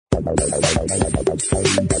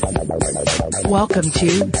Welcome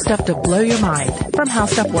to Stuff to Blow Your Mind from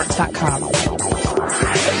HowStuffWorks.com.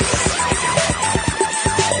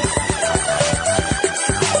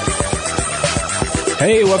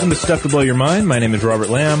 Hey, welcome to Stuff to Blow Your Mind. My name is Robert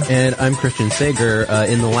Lamb. And I'm Christian Sager.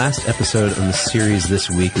 In the last episode of the series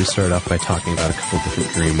this week, we started off by talking about a couple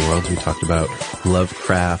different dream worlds. We talked about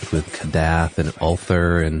Lovecraft with Kadath and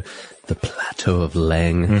Ulthar and the Plateau of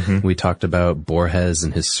Leng. Mm-hmm. We talked about Borges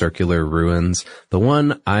and his circular ruins. The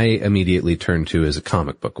one I immediately turned to is a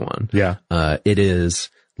comic book one. Yeah. It is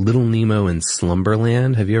Little Nemo in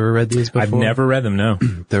Slumberland. Have you ever read these before? I've never read them, no.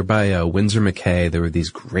 They're by Winsor McCay. There were these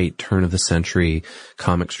great turn-of-the-century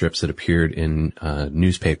comic strips that appeared in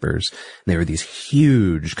newspapers. And they were these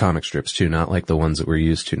huge comic strips, too, not like the ones that we're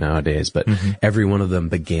used to nowadays. But every one of them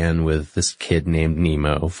began with this kid named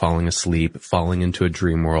Nemo falling asleep, falling into a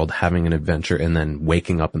dream world, having an adventure, and then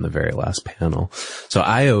waking up in the very last panel. So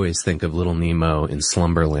I always think of Little Nemo in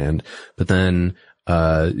Slumberland. But then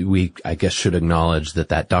we, I guess, should acknowledge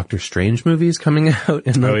that Doctor Strange movie is coming out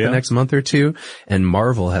in the next month or two. And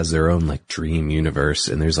Marvel has their own, like, dream universe.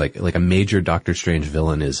 And there's like a major Doctor Strange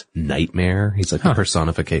villain is Nightmare. He's like the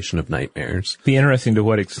personification of nightmares. Be interesting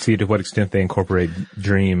to see to what extent they incorporate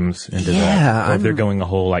dreams into that. Or if they're going the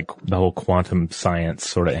whole quantum science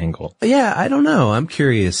sort of angle. Yeah, I don't know. I'm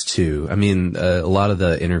curious too. I mean, a lot of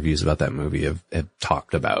the interviews about that movie have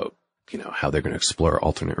talked about, you know, how they're going to explore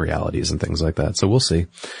alternate realities and things like that. So we'll see.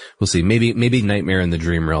 We'll see. Maybe Nightmare in the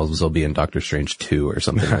Dream Realms will be in Doctor Strange 2 or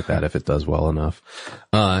something like that if it does well enough.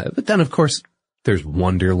 But then, of course, there's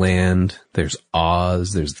Wonderland, there's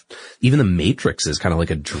Oz, there's even the Matrix is kind of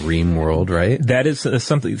like a dream world, right? That is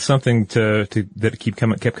something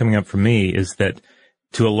that kept coming up for me is that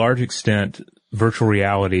to a large extent, virtual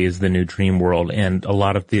reality is the new dream world, and a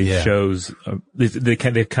lot of these shows, you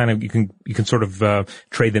can sort of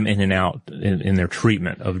trade them in and out in their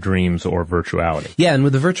treatment of dreams or virtuality. Yeah, and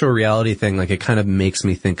with the virtual reality thing, like, it kind of makes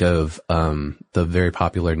me think of the very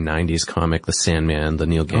popular 90s comic, The Sandman, the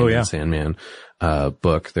Neil Gaiman Sandman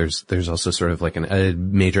book. There's also sort of like a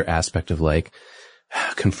major aspect of, like,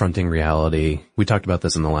 confronting reality. We talked about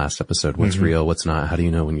this in the last episode. What's real, what's not? How do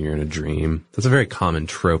you know when you're in a dream? That's a very common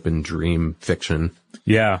trope in dream fiction.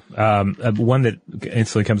 Yeah. One that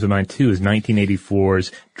instantly comes to mind too is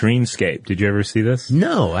 1984's Dreamscape. Did you ever see this?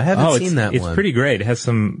 No, I haven't seen that one. It's pretty great. It has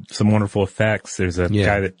some wonderful effects. There's a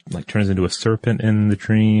guy that like turns into a serpent in the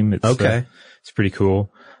dream. It's pretty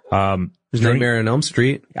cool. There's Nightmare on Elm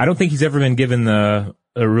Street. I don't think he's ever been given a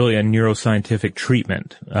neuroscientific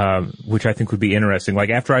treatment, which I think would be interesting. Like,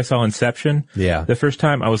 after I saw Inception the first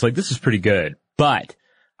time, I was like, this is pretty good, but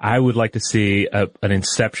I would like to see an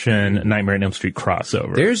Inception Nightmare on Elm Street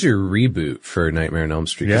crossover. There's your reboot for Nightmare on Elm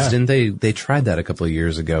Street. Yeah. Didn't they tried that a couple of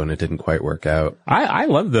years ago and it didn't quite work out. I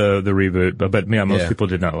love the reboot, but most people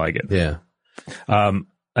did not like it. Yeah.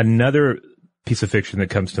 Another piece of fiction that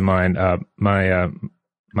comes to mind,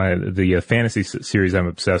 the fantasy series I'm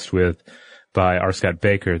obsessed with, by R. Scott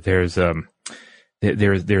Baker. There's a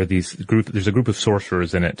group of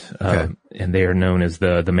sorcerers in it, and they are known as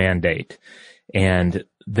the Mandate, and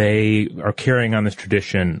they are carrying on this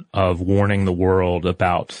tradition of warning the world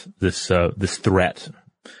about this threat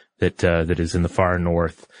that is in the far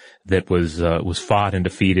north, that was fought and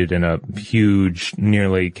defeated in a huge,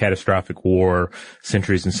 nearly catastrophic war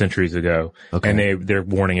centuries and centuries ago. Okay. And they're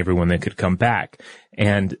warning everyone they could come back.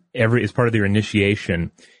 And as part of their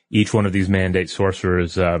initiation, each one of these Mandate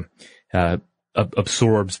sorcerers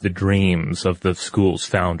absorbs the dreams of the school's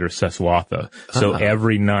founder, Seswatha. So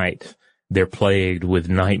every night they're plagued with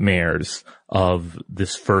nightmares of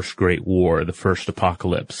this first great war, the first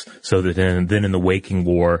apocalypse. So that then in the waking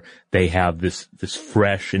war, they have this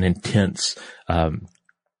fresh and intense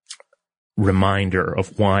reminder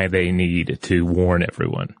of why they need to warn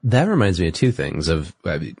everyone. That reminds me of two things.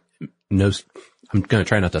 I'm going to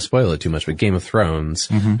try not to spoil it too much, but Game of Thrones,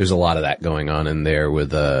 there's a lot of that going on in there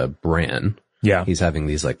with Bran. Yeah. He's having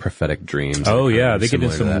these like prophetic dreams. Oh yeah, they get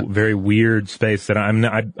in some very weird space that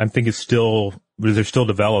I think is still, they're still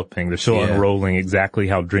developing. They're still unrolling exactly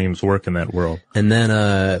how dreams work in that world. And then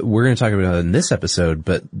we're going to talk about it in this episode,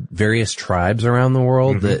 but various tribes around the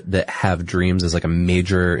world that have dreams as like a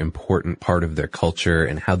major important part of their culture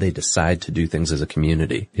and how they decide to do things as a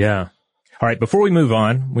community. Yeah. All right, before we move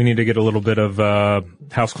on, we need to get a little bit of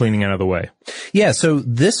house cleaning out of the way. Yeah, so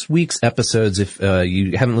this week's episodes, if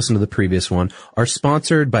you haven't listened to the previous one, are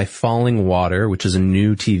sponsored by Falling Water, which is a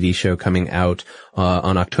new TV show coming out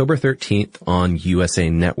on October 13th on USA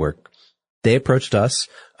Network. they approached us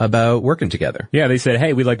about working together. Yeah, they said,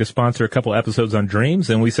 hey, we'd like to sponsor a couple episodes on dreams.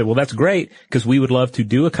 And we said, well, that's great, because we would love to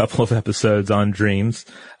do a couple of episodes on dreams.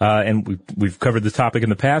 And we've covered the topic in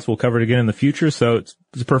the past. We'll cover it again in the future. So it's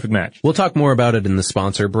a perfect match. We'll talk more about it in the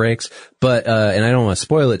sponsor breaks, but, and I don't want to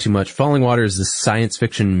spoil it too much. Falling Water is this science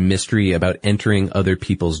fiction mystery about entering other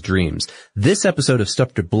people's dreams. This episode of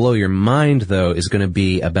Stuff to Blow Your Mind, though, is going to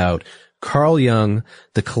be about Carl Jung,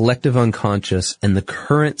 the collective unconscious, and the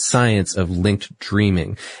current science of linked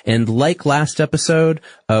dreaming. And like last episode,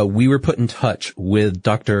 we were put in touch with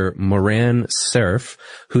Dr. Moran Cerf,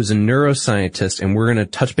 who's a neuroscientist, and we're going to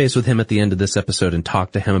touch base with him at the end of this episode and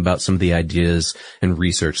talk to him about some of the ideas and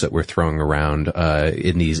research that we're throwing around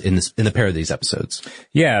in the pair of these episodes.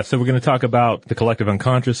 Yeah, so we're going to talk about the collective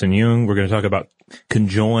unconscious and Jung. We're going to talk about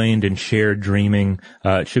conjoined and shared dreaming.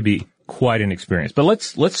 It should be quite an experience. But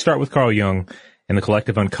let's start with Carl Jung and the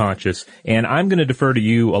collective unconscious. And I'm going to defer to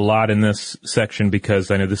you a lot in this section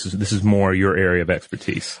because I know this is more your area of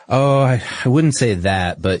expertise. Oh, I wouldn't say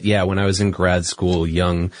that, but yeah, when I was in grad school,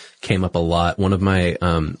 Jung came up a lot. One of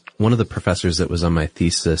the professors that was on my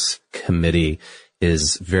thesis committee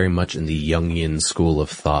is very much in the Jungian school of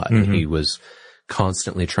thought. Mm-hmm. He was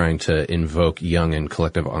constantly trying to invoke Jung and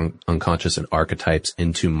collective unconscious and archetypes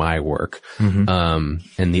into my work.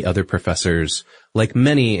 Mm-hmm. And the other professors, like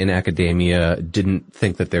many in academia, didn't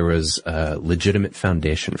think that there was a legitimate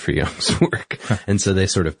foundation for Jung's work. And so they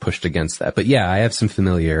sort of pushed against that. But yeah, I have some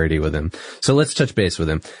familiarity with him. So let's touch base with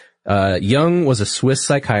him. Jung was a Swiss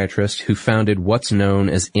psychiatrist who founded what's known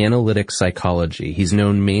as analytic psychology. He's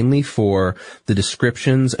known mainly for the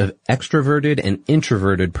descriptions of extroverted and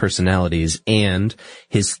introverted personalities and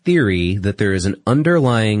his theory that there is an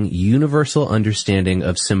underlying universal understanding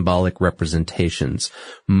of symbolic representations.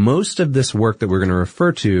 Most of this work that we're going to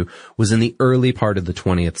refer to was in the early part of the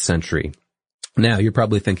 20th century. Now, you're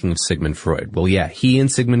probably thinking of Sigmund Freud. Well, yeah, he and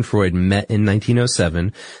Sigmund Freud met in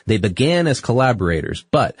 1907. They began as collaborators,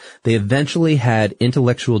 but they eventually had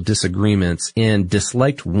intellectual disagreements and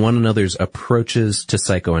disliked one another's approaches to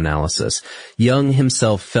psychoanalysis. Jung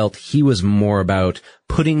himself felt he was more about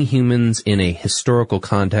putting humans in a historical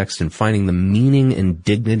context and finding the meaning and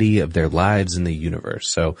dignity of their lives in the universe.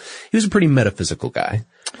 So he was a pretty metaphysical guy.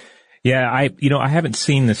 Yeah, I haven't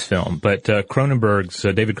seen this film, but David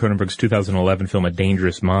Cronenberg's 2011 film, A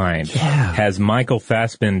Dangerous Mind, has Michael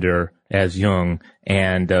Fassbender as Jung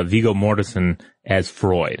and Viggo Mortensen as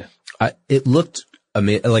Freud. It looked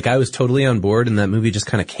like I was totally on board, and that movie just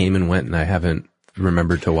kind of came and went, and I haven't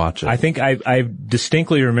remembered to watch it. I think I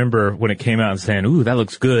distinctly remember when it came out and saying, ooh, that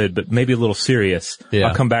looks good, but maybe a little serious. Yeah.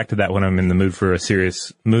 I'll come back to that when I'm in the mood for a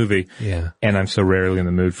serious movie. Yeah. And I'm so rarely in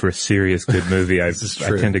the mood for a serious good movie. I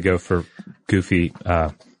tend to go for goofy,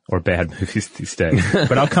 or bad movies these days.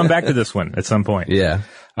 But I'll come back to this one at some point. Yeah.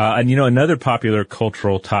 And another popular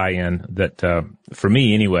cultural tie-in that, for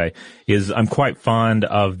me anyway, is I'm quite fond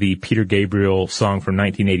of the Peter Gabriel song from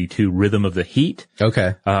 1982, Rhythm of the Heat.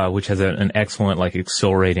 Okay. Which has an excellent,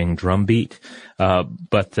 exhilarating drum beat.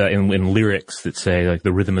 But in lyrics that say,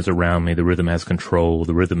 the rhythm is around me, the rhythm has control,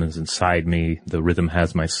 the rhythm is inside me, the rhythm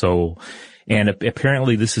has my soul. And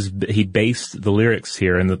apparently he based the lyrics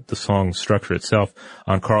here and the song structure itself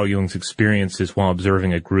on Carl Jung's experiences while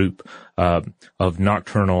observing a group of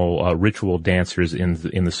nocturnal ritual dancers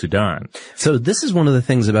in the Sudan. So this is one of the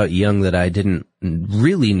things about Jung that I didn't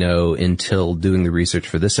really know until doing the research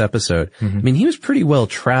for this episode. Mm-hmm. I mean, he was pretty well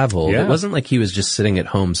traveled. Yeah. It wasn't like he was just sitting at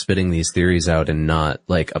home spitting these theories out and not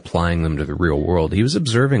applying them to the real world. He was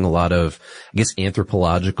observing a lot of, I guess,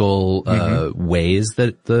 anthropological ways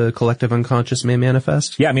that the collective unconscious may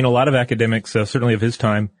manifest. Yeah, I mean, a lot of academics, certainly of his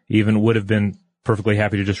time, even would have been perfectly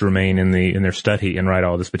happy to just remain in their study and write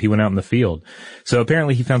all this, but he went out in the field. So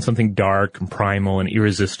apparently he found something dark and primal and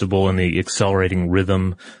irresistible in the accelerating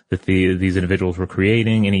rhythm that these individuals were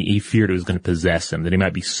creating, and he feared it was going to possess him, that he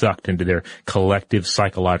might be sucked into their collective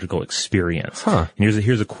psychological experience. Huh. And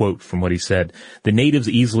here's a quote from what he said. The natives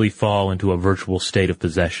easily fall into a virtual state of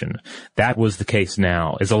possession. That was the case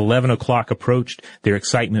now. As 11 o'clock approached, their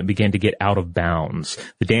excitement began to get out of bounds.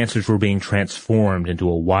 The dancers were being transformed into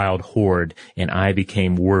a wild horde, and I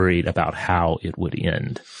became worried about how it would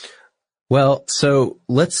end. Well, so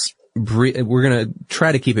we're going to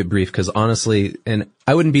try to keep it brief because honestly, and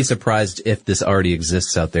I wouldn't be surprised if this already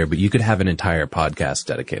exists out there, but you could have an entire podcast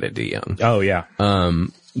dedicated to Jung. Oh, yeah.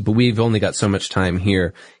 But we've only got so much time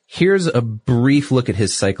here. Here's a brief look at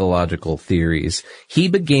his psychological theories. He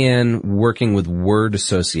began working with word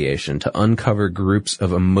association to uncover groups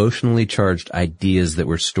of emotionally charged ideas that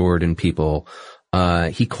were stored in people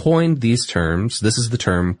He coined these terms. This is the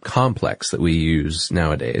term complex that we use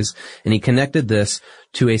nowadays. And he connected this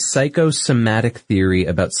to a psychosomatic theory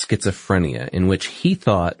about schizophrenia, in which he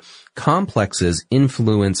thought complexes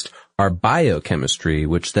influenced our biochemistry,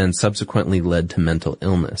 which then subsequently led to mental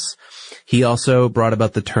illness. He also brought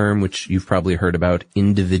about the term, which you've probably heard about,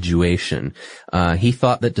 individuation. He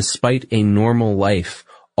thought that despite a normal life,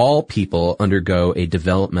 all people undergo a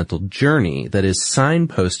developmental journey that is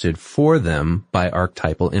signposted for them by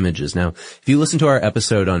archetypal images. Now, if you listen to our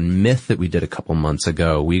episode on myth that we did a couple months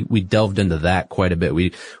ago, we delved into that quite a bit.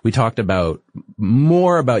 We talked about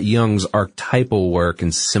more about Jung's archetypal work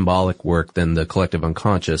and symbolic work than the collective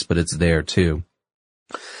unconscious, but it's there too.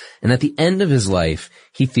 And at the end of his life,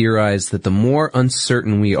 he theorized that the more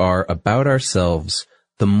uncertain we are about ourselves,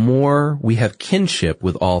 the more we have kinship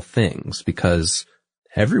with all things, because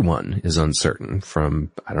everyone is uncertain,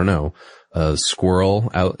 from, I don't know, a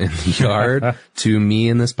squirrel out in the yard to me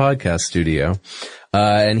in this podcast studio.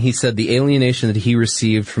 And he said the alienation that he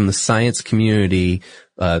received from the science community,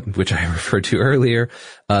 which I referred to earlier,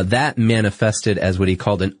 that manifested as what he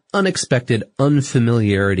called an unexpected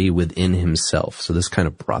unfamiliarity within himself. So this kind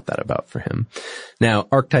of brought that about for him. Now,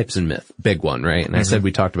 archetypes and myth, big one, right? And I said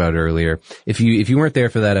we talked about it earlier. If you weren't there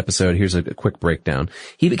for that episode, here's a quick breakdown.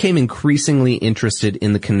 He became increasingly interested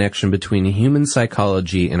in the connection between human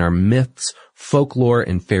psychology and our myths, folklore,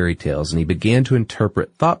 and fairy tales, and he began to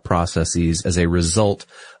interpret thought processes as a result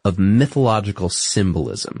of mythological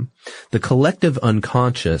symbolism. The collective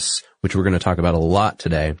unconscious, which we're going to talk about a lot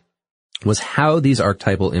today, was how these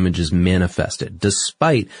archetypal images manifested,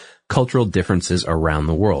 despite cultural differences around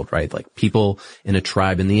the world, right? Like people in a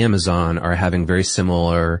tribe in the Amazon are having very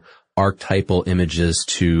similar archetypal images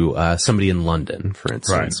to somebody in London, for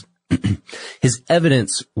instance. Right. His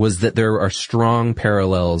evidence was that there are strong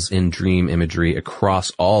parallels in dream imagery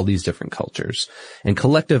across all these different cultures. And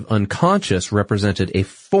collective unconscious represented a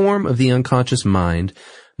form of the unconscious mind,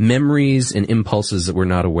 memories and impulses that we're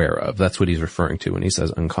not aware of. That's what he's referring to when he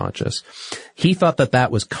says unconscious. He thought that that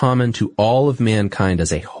was common to all of mankind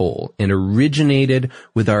as a whole and originated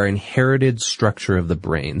with our inherited structure of the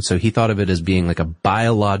brain. So he thought of it as being like a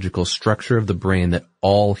biological structure of the brain that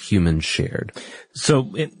all humans shared.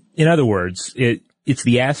 So in other words, it's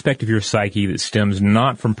the aspect of your psyche that stems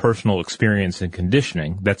not from personal experience and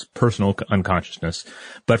conditioning, that's personal unconsciousness,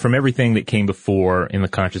 but from everything that came before in the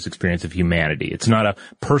conscious experience of humanity. It's not a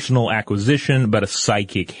personal acquisition, but a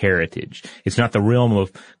psychic heritage. It's not the realm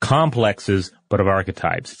of complexes, but of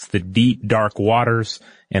archetypes. It's the deep, dark waters,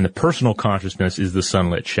 and the personal consciousness is the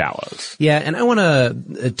sunlit shallows. Yeah, and I want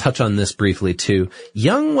to touch on this briefly too.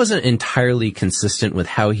 Jung wasn't entirely consistent with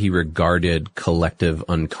how he regarded collective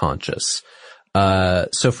unconscious.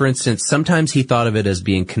 So for instance, sometimes he thought of it as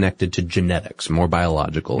being connected to genetics, more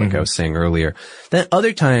biological, like I was saying earlier. Then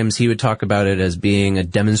other times he would talk about it as being a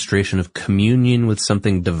demonstration of communion with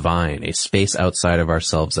something divine, a space outside of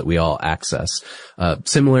ourselves that we all access.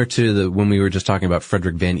 Similar to when we were just talking about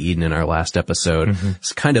Frederick Van Eden in our last episode.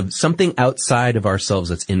 It's kind of something outside of ourselves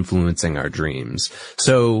that's influencing our dreams.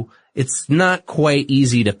 So it's not quite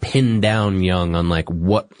easy to pin down Jung on like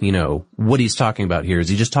what he's talking about here. Is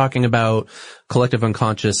he just talking about collective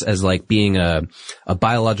unconscious as like being a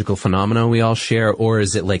biological phenomenon we all share, or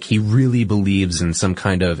is it like he really believes in some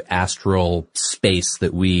kind of astral space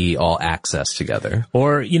that we all access together?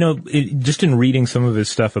 Or, just in reading some of his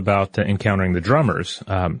stuff about encountering the drummers,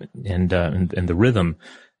 and the rhythm,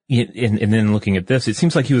 and then looking at this, it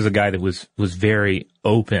seems like he was a guy that was very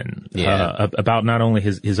open, about not only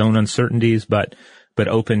his own uncertainties, but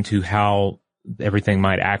open to how everything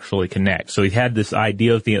might actually connect. So he had this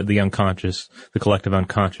idea of the unconscious, the collective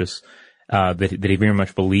unconscious, that he very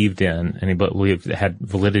much believed in, and he believed it had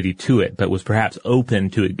validity to it, but was perhaps open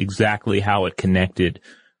to exactly how it connected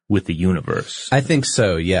with the universe. I think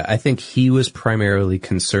so, yeah. I think he was primarily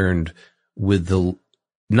concerned with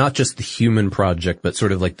not just the human project, but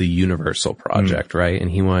sort of like the universal project, right?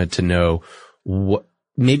 And he wanted to know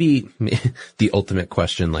maybe the ultimate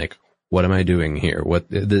question, like, what am I doing here?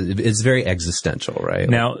 It's very existential, right?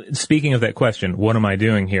 Now, speaking of that question, what am I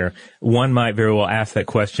doing here? One might very well ask that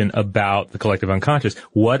question about the collective unconscious.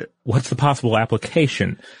 What's the possible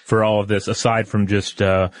application for all of this aside from just,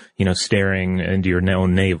 staring into your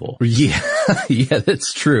own navel? Yeah,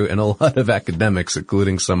 that's true. And a lot of academics,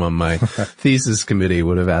 including some on my thesis committee,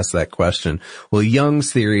 would have asked that question. Well,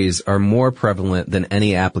 Jung's theories are more prevalent than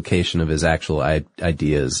any application of his actual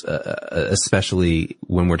ideas, especially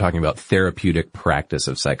when we're talking about therapeutic practice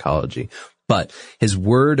of psychology. But his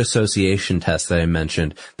word association test that I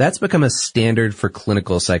mentioned, that's become a standard for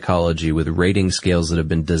clinical psychology with rating scales that have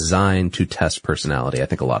been designed to test personality. I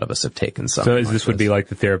think a lot of us have taken some. So this would be like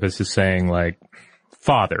the therapist is saying, like,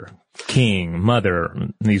 father, king, mother,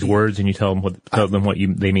 these words, and you tell them what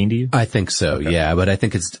they mean to you? I think so, okay. Yeah. But I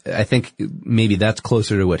think maybe that's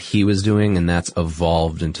closer to what he was doing, and that's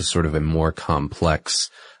evolved into sort of a more complex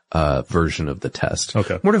version of the test.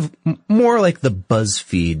 Okay. More like the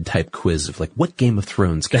BuzzFeed type quiz of like, what Game of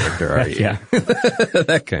Thrones character are you? Yeah.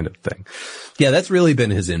 That kind of thing. Yeah, that's really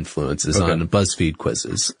been his influences on BuzzFeed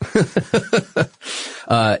quizzes.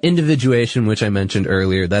 Individuation, which I mentioned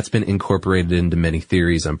earlier, that's been incorporated into many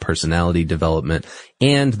theories on personality development,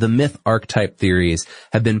 and the myth archetype theories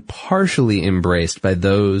have been partially embraced by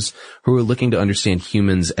those who are looking to understand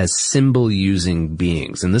humans as symbol-using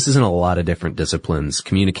beings. And this is in a lot of different disciplines: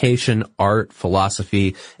 communication, art,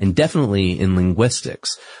 philosophy, and definitely in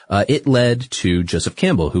linguistics. It led to Joseph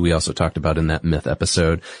Campbell, who we also talked about in that myth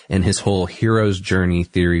episode, and his whole hero's journey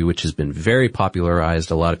theory, which has been very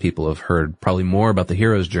popularized. A lot of people have heard probably more about the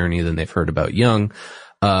hero's journey than they've heard about Jung.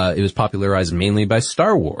 It was popularized mainly by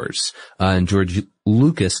Star Wars, and George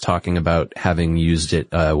Lucas talking about having used it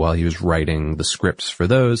while he was writing the scripts for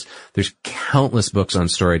those. There's countless books on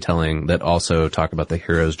storytelling that also talk about the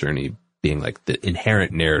hero's journey being like the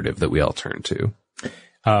inherent narrative that we all turn to.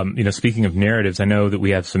 Speaking of narratives, I know that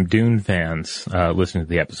we have some Dune fans listening to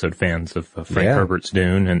the episode, fans of Frank Herbert's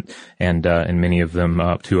Dune, and many of them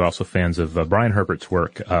too are also fans of Brian Herbert's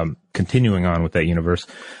work, continuing on with that universe.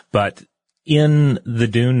 But in the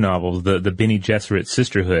Dune novels, the Bene Gesserit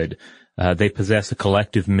sisterhood, they possess a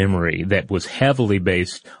collective memory that was heavily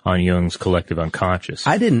based on Jung's collective unconscious.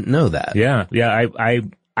 I didn't know that. Yeah.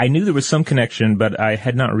 I knew there was some connection, but I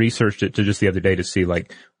had not researched it till just the other day to see,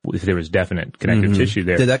 like, if there was definite connective tissue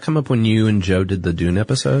there. Did that come up when you and Joe did the Dune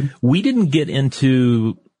episode? We didn't get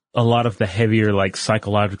into a lot of the heavier, like,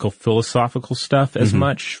 psychological, philosophical stuff as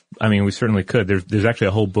much. I mean, we certainly could. There's actually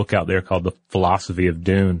a whole book out there called The Philosophy of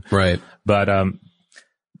Dune. Right.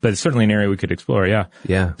 But it's certainly an area we could explore, yeah.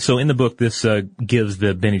 Yeah. So in the book, this gives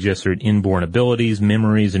the Bene Gesserit inborn abilities,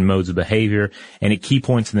 memories, and modes of behavior. And at key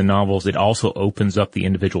points in the novels, it also opens up the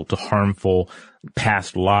individual to harmful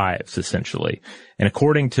past lives, essentially. And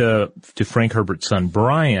according to Frank Herbert's son,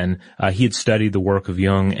 Brian, he had studied the work of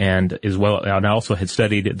Jung and also had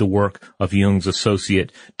studied the work of Jung's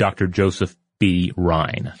associate, Dr. Joseph B.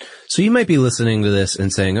 Rhine. So you might be listening to this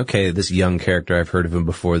and saying, okay, this Jung character, I've heard of him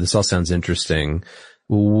before. This all sounds interesting.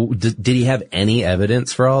 Did he have any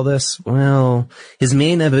evidence for all this? Well, his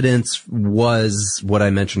main evidence was what I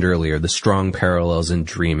mentioned earlier, the strong parallels in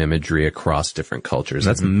dream imagery across different cultures.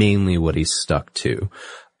 That's mainly what he stuck to.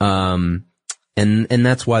 And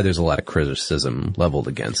that's why there's a lot of criticism leveled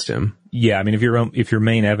against him. Yeah, I mean, if your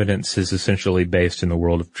main evidence is essentially based in the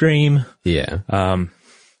world of dream, it's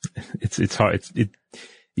hard.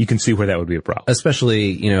 You can see where that would be a problem.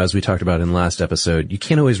 Especially, as we talked about in last episode, you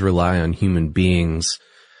can't always rely on human beings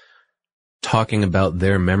talking about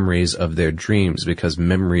their memories of their dreams because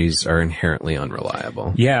memories are inherently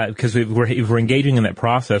unreliable. Yeah, because if we're engaging in that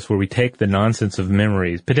process where we take the nonsense of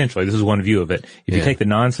memories, potentially, this is one view of it, if you take the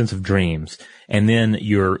nonsense of dreams and then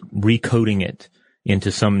you're recoding it into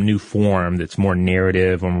some new form that's more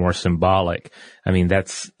narrative or more symbolic, I mean,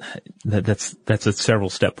 that's a several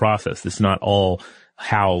step process. It's not all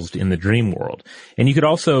housed in the dream world. And you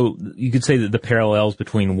could say that the parallels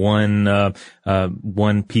between one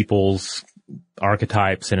people's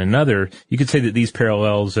archetypes and another, you could say that these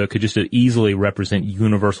parallels could just easily represent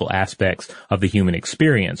universal aspects of the human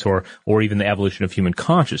experience or even the evolution of human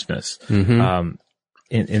consciousness.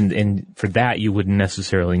 And for that, you wouldn't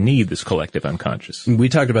necessarily need this collective unconscious. We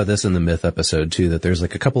talked about this in the myth episode too, that there's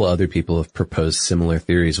like a couple of other people have proposed similar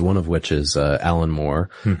theories, one of which is Alan Moore,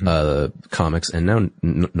 comics and now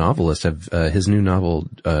novelist. His new novel,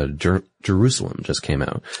 Jerusalem, just came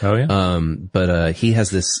out. Oh yeah. But he has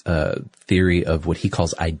this theory of what he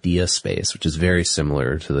calls idea space, which is very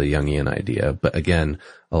similar to the Jungian idea. But again,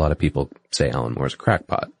 a lot of people say Alan Moore's a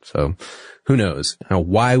crackpot. So who knows? Now,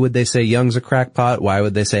 why would they say Jung's a crackpot? Why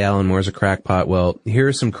would they say Alan Moore's a crackpot? Well, here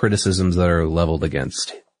are some criticisms that are leveled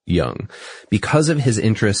against Jung. Because of his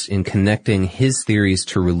interest in connecting his theories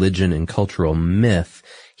to religion and cultural myth,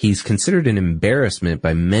 he's considered an embarrassment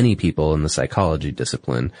by many people in the psychology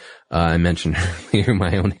discipline. I mentioned earlier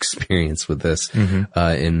my own experience with this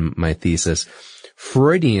in my thesis.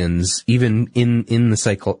 Freudians, even in the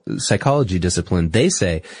psychology discipline, they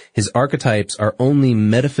say his archetypes are only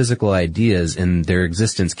metaphysical ideas and their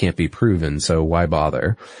existence can't be proven, so why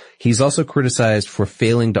bother? He's also criticized for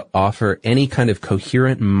failing to offer any kind of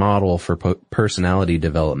coherent model for personality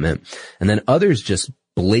development, and then others just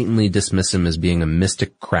blatantly dismiss him as being a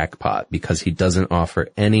mystic crackpot because he doesn't offer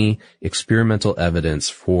any experimental evidence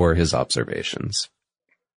for his observations.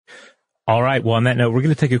 All right. Well, on that note, we're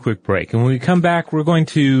going to take a quick break. And when we come back, we're going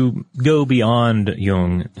to go beyond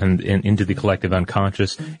Jung and into the collective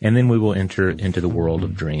unconscious, and then we will enter into the world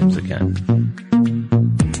of dreams again.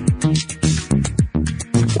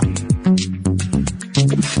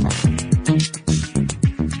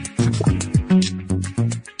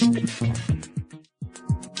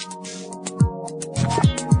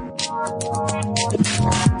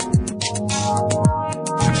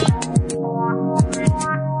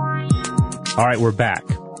 All right, we're back.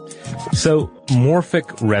 So,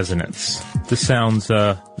 morphic resonance. This sounds,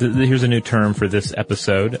 here's a new term for this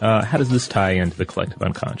episode. How does this tie into the collective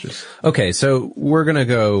unconscious? Okay, so we're gonna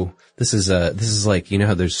go, this is like, you know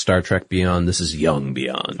how there's Star Trek Beyond? This is Jung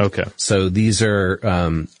Beyond. Okay. So these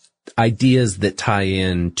are, ideas that tie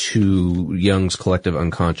in to Jung's collective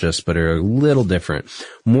unconscious, but are a little different.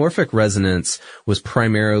 Morphic resonance was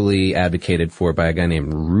primarily advocated for by a guy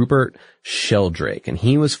named Rupert Sheldrake, and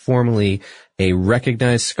he was formerly a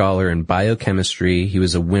recognized scholar in biochemistry. He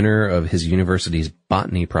was a winner of his university's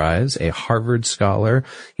botany prize, a Harvard scholar.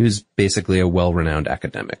 He was basically a well-renowned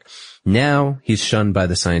academic. Now he's shunned by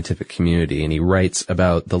the scientific community, and he writes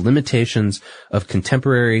about the limitations of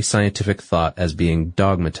contemporary scientific thought as being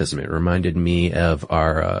dogmatism. It reminded me of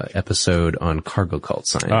our episode on cargo cult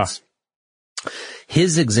science.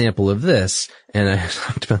 His example of this, and I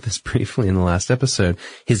talked about this briefly in the last episode,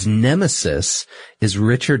 his nemesis is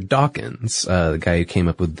Richard Dawkins, the guy who came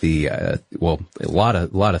up with the, a lot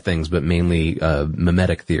of things, but mainly,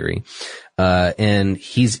 mimetic theory. And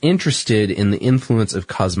he's interested in the influence of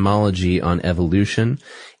cosmology on evolution.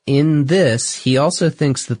 In this, he also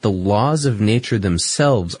thinks that the laws of nature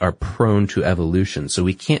themselves are prone to evolution. So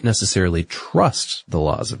we can't necessarily trust the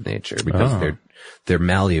laws of nature because they're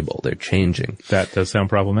malleable, they're changing. That does sound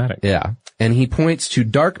problematic. Yeah. And he points to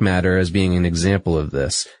dark matter as being an example of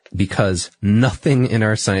this because nothing in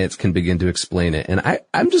our science can begin to explain it. And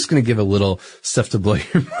I'm just going to give a little stuff to blow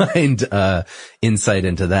your mind, insight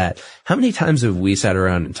into that. How many times have we sat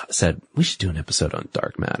around and said, we should do an episode on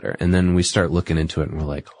dark matter? And then we start looking into it and we're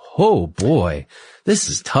like, oh boy, this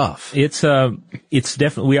is tough. It's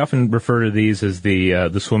definitely, we often refer to these as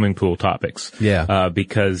the swimming pool topics. Yeah.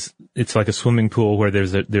 Because it's like a swimming pool where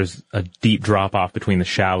there's a deep drop off between the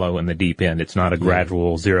shallow and the deep end. It's not a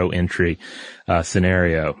gradual zero entry,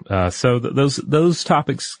 scenario. So those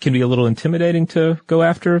topics can be a little intimidating to go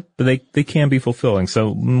after, but they can be fulfilling.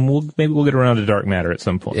 So maybe we'll get around to dark matter at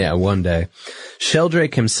some point. Yeah, one day.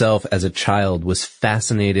 Sheldrake himself as a child was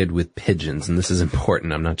fascinated with pigeons, and this is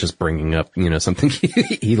important. I'm not just bringing up, something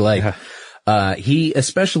he liked. He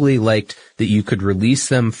especially liked that you could release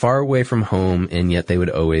them far away from home and yet they would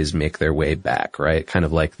always make their way back, right? Kind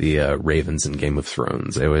of like the ravens in Game of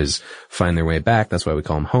Thrones. They always find their way back. That's why we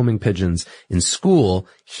call them homing pigeons. In school,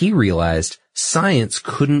 he realized science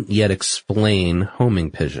couldn't yet explain homing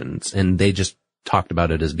pigeons, and they just talked about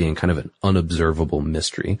it as being kind of an unobservable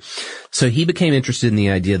mystery. So he became interested in the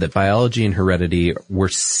idea that biology and heredity were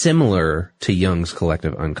similar to Jung's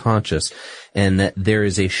collective unconscious, and that there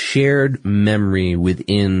is a shared memory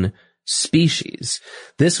within species.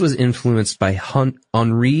 This was influenced by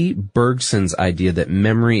Henri Bergson's idea that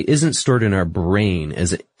memory isn't stored in our brain,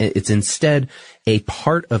 as it's instead a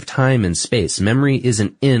part of time and space. Memory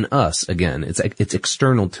isn't in us, again. It's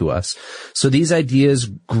external to us. So these ideas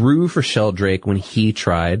grew for Sheldrake when he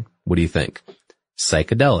tried, what do you think?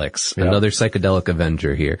 Psychedelics, yep. Another psychedelic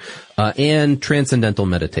avenger here, and transcendental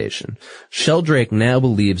meditation. Sheldrake now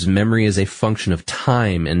believes memory is a function of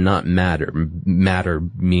time and not matter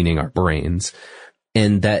meaning our brains,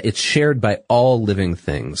 and that it's shared by all living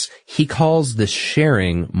things. He calls this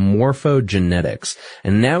sharing morphogenetics,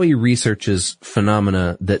 and now he researches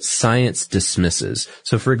phenomena that science dismisses.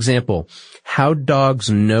 So for example, how dogs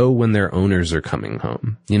know when their owners are coming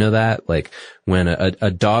home. You know that? Like when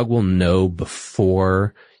a dog will know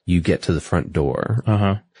before you get to the front door.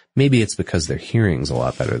 Uh-huh. Maybe it's because their hearing's a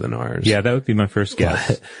lot better than ours. Yeah, that would be my first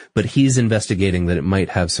guess. But he's investigating that it might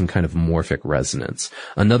have some kind of morphic resonance.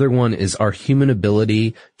 Another one is our human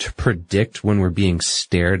ability to predict when we're being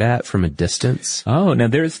stared at from a distance. Oh, now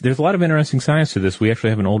there's a lot of interesting science to this. We actually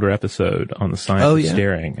have an older episode on the science of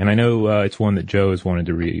staring. And I know it's one that Joe has wanted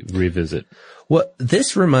to revisit. Well,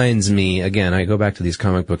 this reminds me, again, I go back to these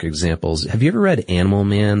comic book examples. Have you ever read Animal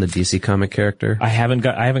Man, the DC comic character? I haven't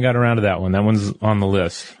got around to that one. That one's on the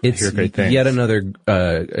list. It's yet another,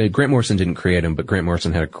 Grant Morrison didn't create him, but Grant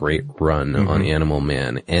Morrison had a great run on Animal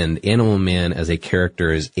Man. And Animal Man as a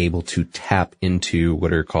character is able to tap into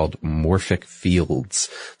what are called morphic fields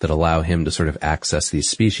that allow him to sort of access these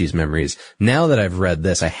species memories. Now that I've read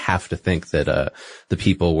this, I have to think that, the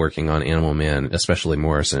people working on Animal Man, especially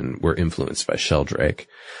Morrison, were influenced by Sheldrake.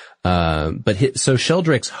 So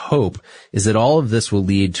Sheldrake's hope is that all of this will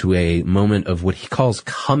lead to a moment of what he calls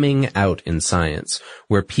coming out in science,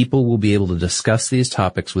 where people will be able to discuss these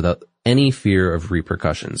topics without any fear of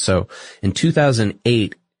repercussions. So in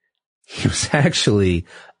 2008, he was actually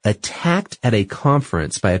attacked at a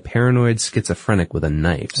conference by a paranoid schizophrenic with a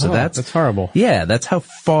knife. So that's horrible. Yeah, that's how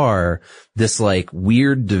far this like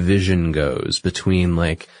weird division goes between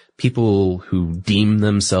like people who deem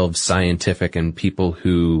themselves scientific and people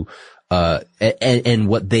who and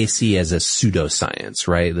what they see as a pseudoscience,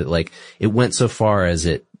 right? That like it went so far as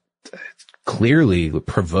it clearly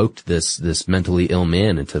provoked this mentally ill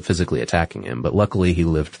man into physically attacking him, but luckily he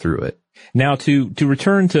lived through it. Now to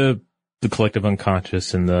return to the collective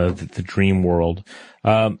unconscious and the dream world,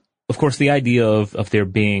 of course, the idea of there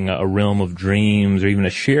being a realm of dreams or even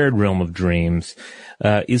a shared realm of dreams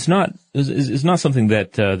is not something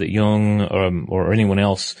that Jung or anyone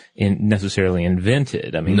else necessarily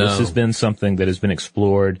invented. I mean, This has been something that has been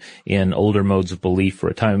explored in older modes of belief for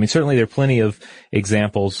a time. I mean, certainly there are plenty of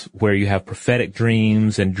examples where you have prophetic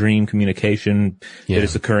dreams and dream communication that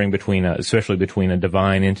is occurring especially between a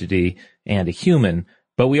divine entity and a human.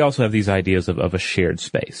 But we also have these ideas of a shared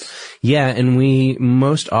space. Yeah, and we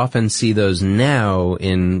most often see those now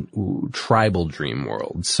in tribal dream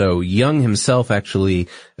worlds. So Jung himself actually,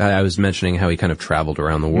 I was mentioning how he kind of traveled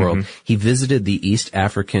around the world. He visited the East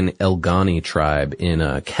African Elgani tribe in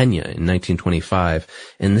Kenya in 1925,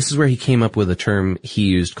 and this is where he came up with a term he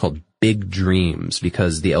used called big dreams,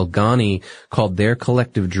 because the Elgani called their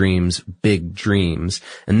collective dreams big dreams.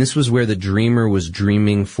 And this was where the dreamer was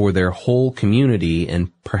dreaming for their whole community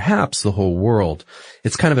and perhaps the whole world.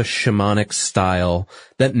 It's kind of a shamanic style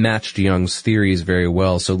that matched Jung's theories very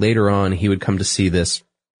well. So later on, he would come to see this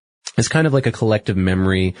as kind of like a collective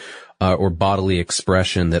memory or bodily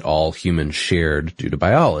expression that all humans shared due to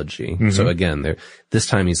biology. So again, this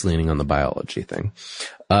time he's leaning on the biology thing.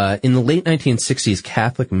 In the late 1960s,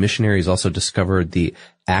 Catholic missionaries also discovered the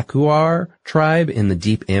Akuar tribe in the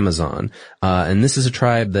deep Amazon. And this is a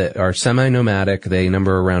tribe that are semi-nomadic. They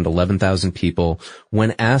number around 11,000 people.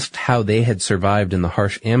 When asked how they had survived in the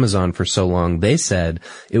harsh Amazon for so long, they said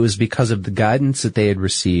it was because of the guidance that they had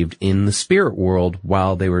received in the spirit world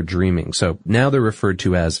while they were dreaming. So now they're referred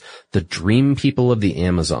to as the dream people of the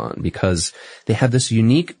Amazon because they have this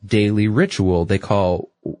unique daily ritual they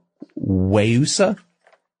call Weusa.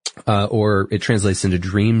 Or it translates into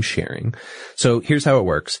dream sharing. So here's how it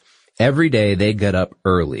works. Every day they get up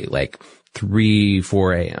early, like 3,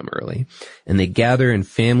 4 a.m. early, and they gather in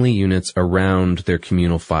family units around their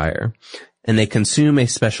communal fire, and they consume a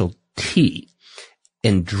special tea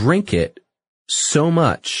and drink it so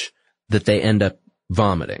much that they end up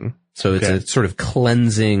vomiting. So it's a sort of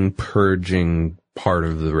cleansing, purging part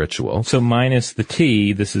of the ritual. So minus the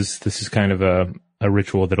tea, this is kind of a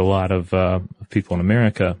ritual that a lot of people in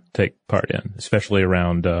America take part in, especially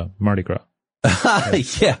around Mardi Gras.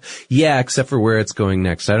 Yeah, except for where it's going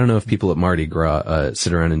next. I don't know if people at Mardi Gras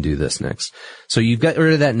sit around and do this next. So you've got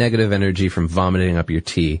rid of that negative energy from vomiting up your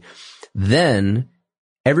tea. Then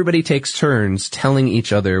everybody takes turns telling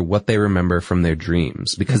each other what they remember from their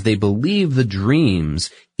dreams, because they believe the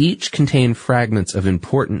dreams each contain fragments of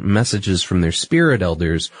important messages from their spirit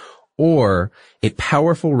elders or a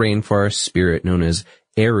powerful rainforest spirit known as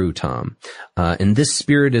Erutam. And this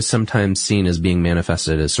spirit is sometimes seen as being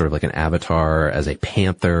manifested as sort of like an avatar, as a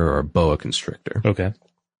panther or a boa constrictor. Okay.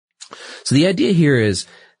 So the idea here is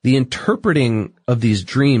the interpreting of these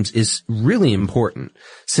dreams is really important,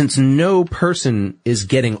 since no person is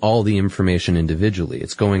getting all the information individually.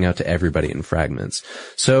 It's going out to everybody in fragments.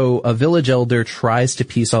 So a village elder tries to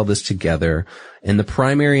piece all this together, and the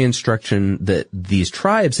primary instruction that these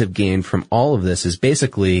tribes have gained from all of this is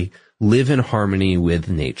basically live in harmony with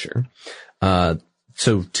nature.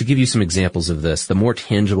 So to give you some examples of this, the more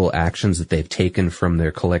tangible actions that they've taken from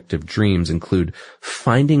their collective dreams include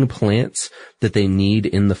finding plants that they need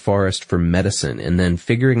in the forest for medicine and then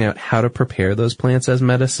figuring out how to prepare those plants as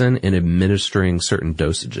medicine and administering certain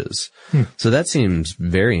dosages. So that seems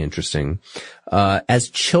very interesting. As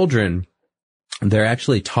children, they're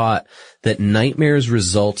actually taught that nightmares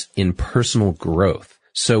result in personal growth.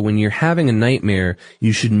 So when you're having a nightmare,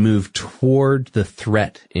 you should move toward the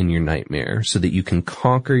threat in your nightmare so that you can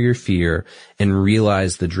conquer your fear and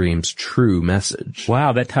realize the dream's true message.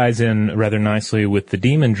 Wow, that ties in rather nicely with the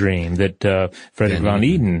demon dream that Frederick von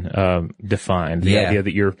Eden defined. The idea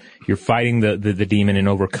that you're fighting the demon and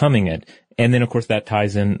overcoming it. And then, of course, that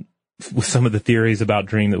ties in with some of the theories about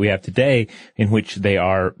dream that we have today, in which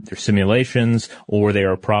they're simulations or they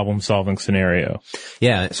are a problem-solving scenario.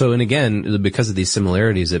 Yeah. So, and again, because of these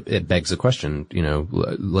similarities, it begs the question,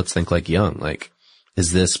 let's think like Jung. Like,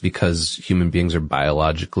 is this because human beings are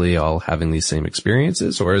biologically all having these same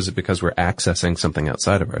experiences, or is it because we're accessing something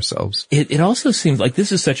outside of ourselves? It also seems like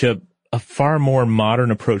this is such a far more modern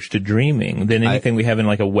approach to dreaming than anything we have in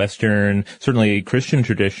like a Western, certainly Christian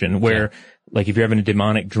tradition, where like if you're having a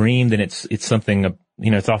demonic dream, then it's something,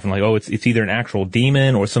 it's often like, it's either an actual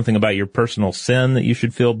demon or something about your personal sin that you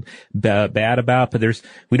should feel bad about. But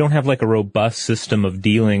we don't have like a robust system of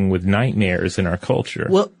dealing with nightmares in our culture.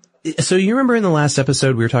 Well, so you remember in the last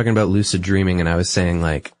episode we were talking about lucid dreaming, and I was saying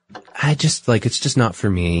like, it's just not for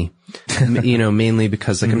me, mainly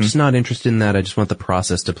because like I'm just not interested in that. I just want the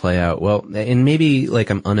process to play out. Well, and maybe like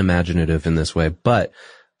I'm unimaginative in this way, but,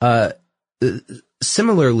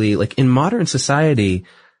 similarly, like in modern society,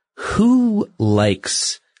 who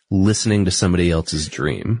likes listening to somebody else's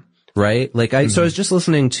dream? Right? Like so I was just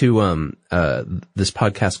listening to, this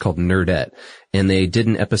podcast called Nerdette, and they did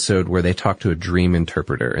an episode where they talked to a dream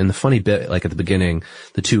interpreter. And the funny bit, like at the beginning,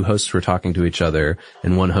 the two hosts were talking to each other,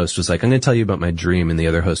 and one host was like, I'm going to tell you about my dream. And the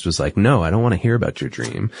other host was like, no, I don't want to hear about your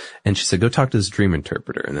dream. And she said, go talk to this dream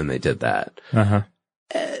interpreter. And then they did that.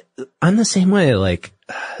 I'm the same way. Like,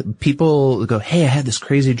 people go, hey, I had this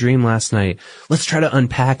crazy dream last night. Let's try to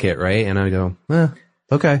unpack it. Right? And I go,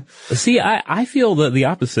 okay. See, I feel the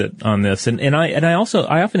opposite on this, and I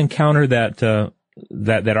often encounter that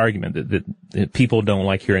argument that people don't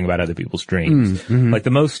like hearing about other people's dreams. Like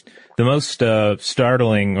the most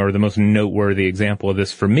startling or the most noteworthy example of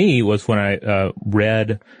this for me was when I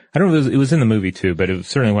read, I don't know if it was in the movie too, but it was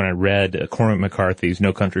certainly when I read Cormac McCarthy's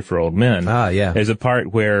No Country for Old Men. Yeah. There's a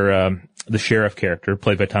part where the sheriff character,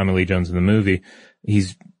 played by Tommy Lee Jones in the movie,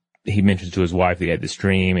 he mentions to his wife that he had this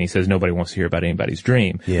dream, and he says nobody wants to hear about anybody's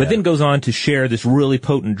dream. Yeah. But then goes on to share this really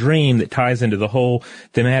potent dream that ties into the whole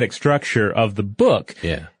thematic structure of the book.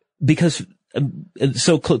 Yeah. Because,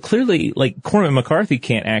 clearly, like, Cormac McCarthy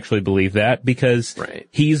can't actually believe that because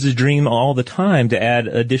he uses dream all the time to add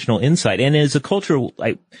additional insight. And as a culture,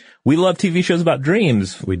 we love TV shows about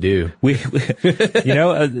dreams. We do. We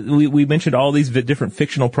mentioned all these different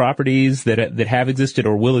fictional properties that have existed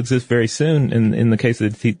or will exist very soon in the case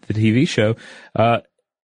of the TV show.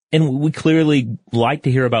 And we clearly like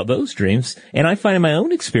to hear about those dreams. And I find in my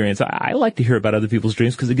own experience, I like to hear about other people's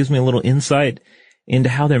dreams because it gives me a little insight into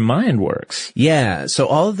how their mind works. Yeah. So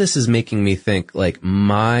all of this is making me think, like,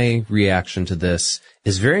 my reaction to this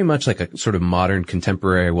is very much like a sort of modern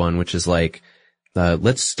contemporary one, which is like,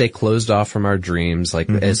 let's stay closed off from our dreams, like,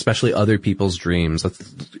 especially other people's dreams.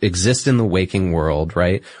 Let's exist in the waking world,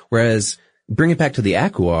 right? Whereas, bring it back to the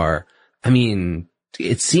Akuar, I mean,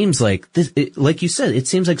 it seems like this, like you said, it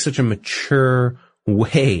seems like such a mature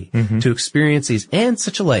way to experience these, and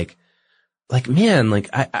such a like, man, like,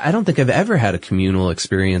 I don't think I've ever had a communal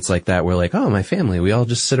experience like that where like, oh, my family, we all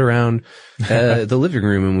just sit around, the living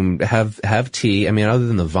room and have tea. I mean, other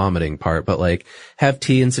than the vomiting part, but like, have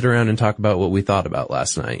tea and sit around and talk about what we thought about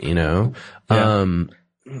last night, you know? Yeah.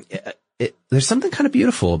 There's something kind of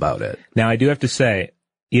beautiful about it. Now, I do have to say,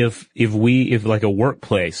 if like a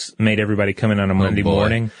workplace made everybody come in on a Monday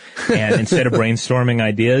morning and instead of brainstorming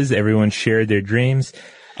ideas, everyone shared their dreams.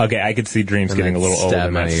 Okay, I could see dreams getting a little old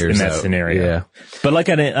in that scenario. Yeah. But like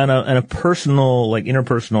on a personal, like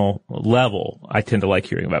interpersonal level, I tend to like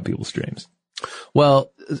hearing about people's dreams.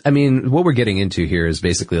 Well, I mean, what we're getting into here is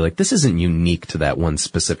basically like, this isn't unique to that one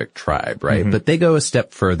specific tribe, right? But they go a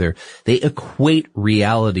step further. They equate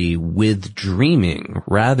reality with dreaming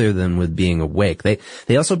rather than with being awake.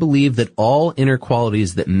 They also believe that all inner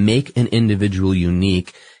qualities that make an individual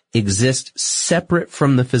unique exist separate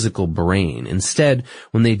from the physical brain. Instead,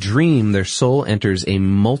 when they dream, their soul enters a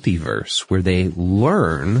multiverse where they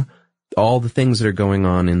learn all the things that are going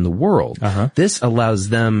on in the world. This allows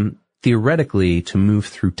them theoretically to move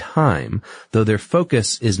through time, though their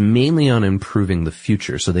focus is mainly on improving the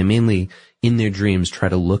future. So they mainly, in their dreams, try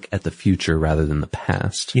to look at the future rather than the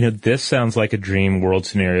past. You know, this sounds like a dream world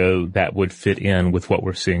scenario that would fit in with what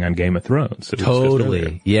we're seeing on Game of Thrones.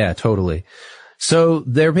 Totally. Yeah, totally. So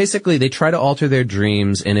they try to alter their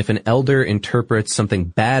dreams, and if an elder interprets something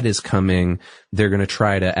bad is coming, they're going to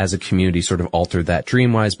try to, as a community, sort of alter that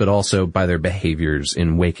dream-wise, but also by their behaviors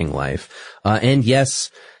in waking life. And yes,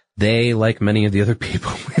 they, like many of the other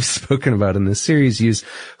people we've spoken about in this series, use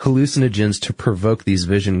hallucinogens to provoke these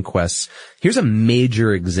vision quests. Here's a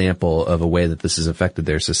major example of a way that this has affected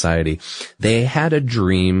their society. They had a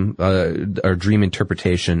dream, or dream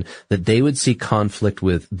interpretation, that they would see conflict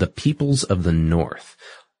with the peoples of the North.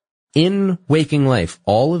 In waking life,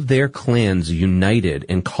 all of their clans united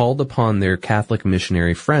and called upon their Catholic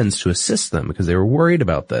missionary friends to assist them because they were worried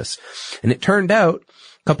about this. And it turned out,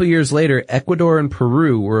 a couple years later, Ecuador and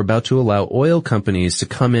Peru were about to allow oil companies to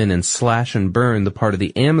come in and slash and burn the part of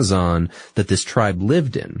the Amazon that this tribe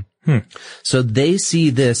lived in. So they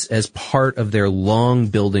see this as part of their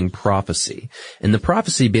long-building prophecy. And the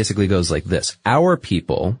prophecy basically goes like this. Our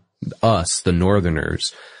people, us, the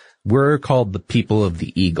Northerners, we're called the people of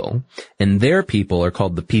the eagle, and their people are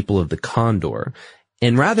called the people of the condor.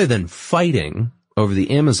 And rather than fighting over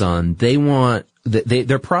the Amazon,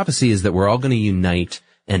 their prophecy is that we're all going to unite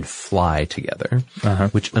and fly together,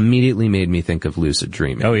 which immediately made me think of lucid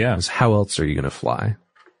dreaming. Oh, yeah. How else are you going to fly?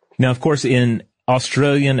 Now, of course, in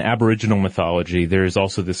Australian Aboriginal mythology, there is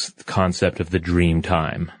also this concept of the dream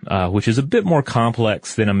time, which is a bit more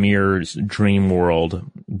complex than a mere dream world,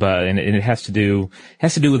 and it has to do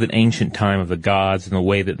with an ancient time of the gods and the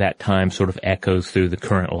way that time sort of echoes through the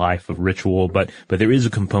current life of ritual, but there is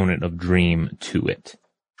a component of dream to it.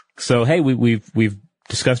 So, hey, we've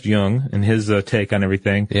discussed Jung and his take on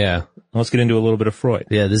everything. Yeah. Let's get into a little bit of Freud.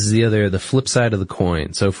 Yeah, this is the flip side of the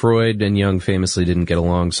coin. So Freud and Jung famously didn't get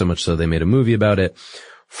along so much so they made a movie about it.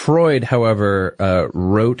 Freud, however,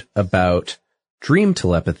 wrote about dream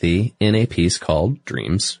telepathy in a piece called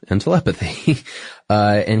Dreams and Telepathy.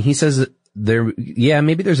 And he says that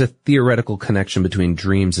maybe there's a theoretical connection between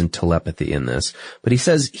dreams and telepathy in this, but he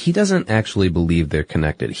says he doesn't actually believe they're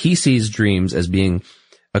connected. He sees dreams as being,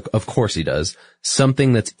 of course he does,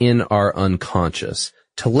 something that's in our unconscious.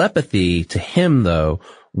 Telepathy, to him, though,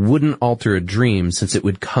 wouldn't alter a dream since it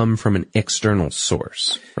would come from an external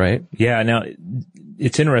source, right? Yeah, now,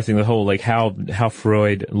 it's interesting, the whole, how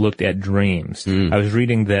Freud looked at dreams. I was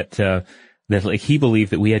reading that he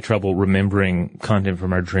believed that we had trouble remembering content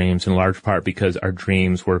from our dreams in large part because our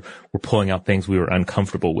dreams were pulling out things we were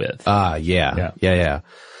uncomfortable with. Yeah.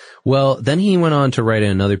 Well, then he went on to write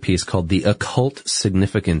another piece called The Occult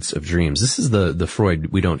Significance of Dreams. This is the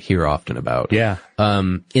Freud we don't hear often about. Yeah.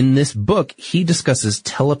 In this book, he discusses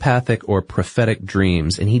telepathic or prophetic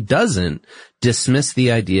dreams, and he doesn't dismiss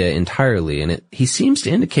the idea entirely. And he seems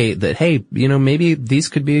to indicate that, hey, maybe these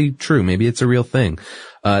could be true. Maybe it's a real thing.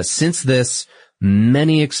 Since this,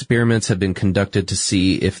 many experiments have been conducted to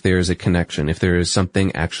see if there's a connection, if there is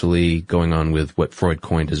something actually going on with what Freud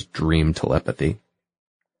coined as dream telepathy.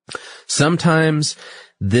 Sometimes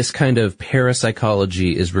this kind of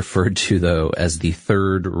parapsychology is referred to, though, as the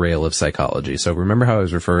third rail of psychology. So remember how I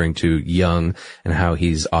was referring to Jung and how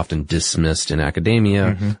he's often dismissed in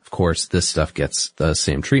academia? Of course, this stuff gets the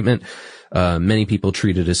same treatment. Many people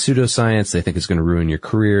treat it as pseudoscience. They think it's going to ruin your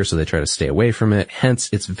career, so they try to stay away from it. Hence,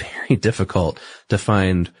 it's very difficult to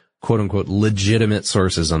find quote-unquote legitimate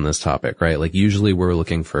sources on this topic, right? Like usually we're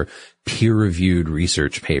looking for peer-reviewed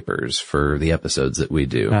research papers for the episodes that we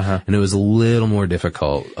do. And it was a little more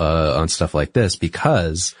difficult on stuff like this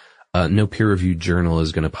because no peer-reviewed journal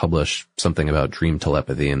is going to publish something about dream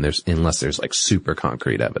telepathy unless there's like super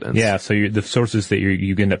concrete evidence. Yeah, so the sources that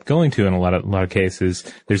you end up going to in a lot of cases,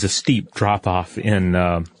 there's a steep drop-off in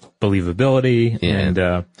believability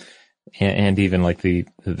and even like the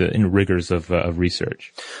rigors of rigors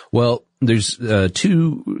Well, there's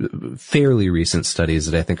two fairly recent studies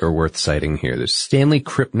that I think are worth citing here. There's Stanley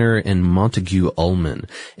Krippner and Montague Ullman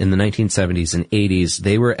in the 1970s and 80s.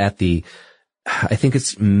 They were at I think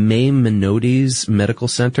it's Maimonides Medical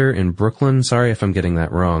Center in Brooklyn. Sorry if I'm getting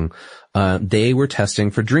that wrong. They were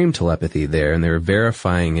testing for dream telepathy there, and they were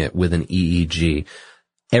verifying it with an EEG.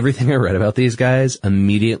 Everything I read about these guys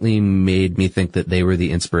immediately made me think that they were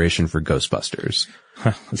the inspiration for Ghostbusters.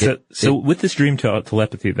 So with this dream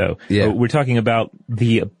telepathy, though, we're talking about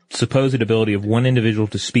the supposed ability of one individual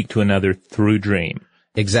to speak to another through dream.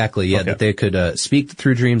 Exactly, yeah, that they could speak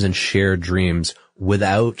through dreams and share dreams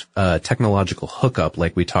without technological hookup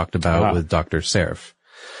like we talked about with Dr. Seraph.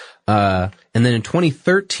 And then in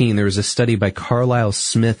 2013, there was a study by Carlisle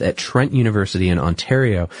Smith at Trent University in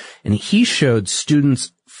Ontario, and he showed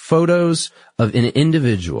students photos of an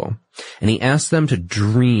individual, and he asked them to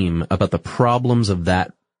dream about the problems of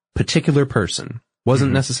that particular person.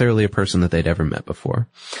 Wasn't necessarily a person that they'd ever met before.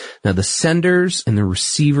 Now, the senders and the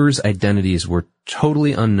receivers' identities were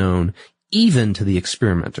totally unknown, even to the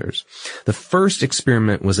experimenters. The first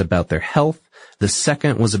experiment was about their health. The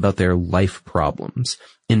second was about their life problems.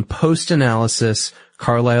 In post-analysis,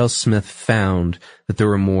 Carlisle Smith found that there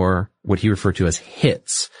were more what he referred to as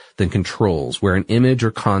hits than controls, where an image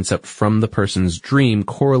or concept from the person's dream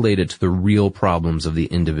correlated to the real problems of the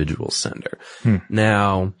individual sender.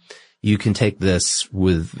 Now, you can take this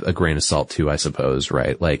with a grain of salt too, I suppose,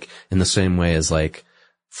 right? Like, in the same way as like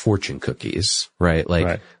fortune cookies, right?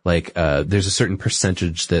 There's a certain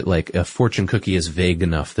percentage that like a fortune cookie is vague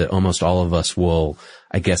enough that almost all of us will,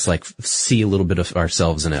 I guess, like see a little bit of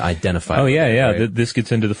ourselves in it, identify. Oh yeah, it, yeah. right? This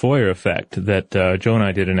gets into the Foyer effect that, Joe and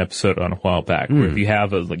I did an episode on a while back, where if you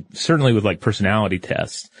have certainly with like personality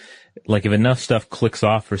tests, like if enough stuff clicks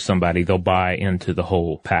off for somebody, they'll buy into the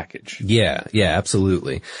whole package. Yeah,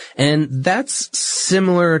 absolutely. And that's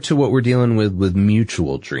similar to what we're dealing with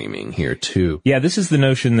mutual dreaming here too. Yeah, this is the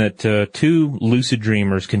notion that two lucid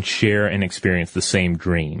dreamers can share and experience the same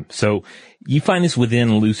dream. So you find this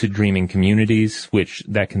within lucid dreaming communities, which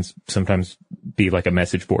that can sometimes be like a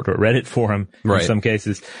message board or a Reddit forum in some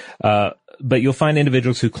cases. But you'll find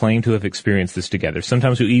individuals who claim to have experienced this together.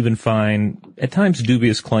 Sometimes you even find, at times,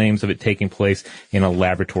 dubious claims of it taking place in a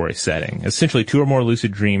laboratory setting. Essentially, two or more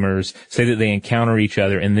lucid dreamers say that they encounter each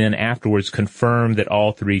other and then afterwards confirm that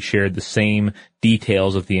all three shared the same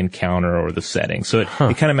details of the encounter or the setting. So it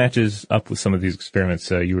kind of matches up with some of these experiments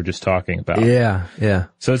you were just talking about. Yeah.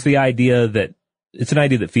 So it's an idea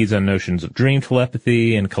that feeds on notions of dream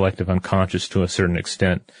telepathy and collective unconscious to a certain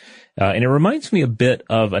extent. And it reminds me a bit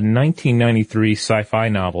of a 1993 sci-fi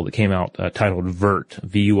novel that came out titled Vurt,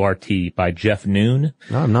 V-U-R-T, by Jeff Noon.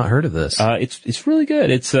 No, I've not heard of this. It's really good.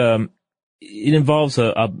 It involves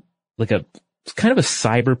it's kind of a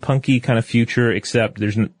cyberpunky kind of future, except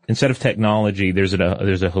instead of technology, there's a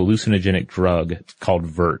hallucinogenic drug called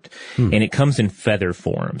Vurt, and it comes in feather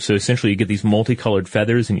form. So essentially you get these multicolored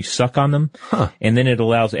feathers and you suck on them, and then it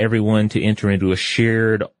allows everyone to enter into a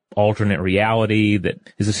shared alternate reality that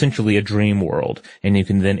is essentially a dream world, and you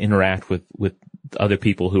can then interact with other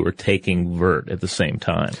people who are taking Vurt at the same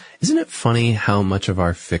time. Isn't it funny how much of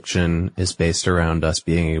our fiction is based around us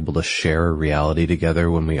being able to share a reality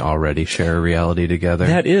together when we already share a reality together?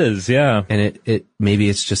 That is, yeah. And it maybe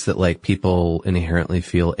it's just that like people inherently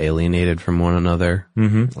feel alienated from one another.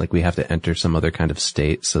 Like we have to enter some other kind of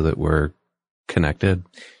state so that we're connected.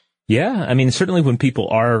 Yeah, I mean, certainly when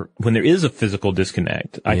there is a physical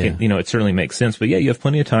disconnect, it certainly makes sense. But yeah, you have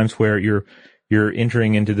plenty of times where you're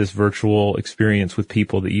entering into this virtual experience with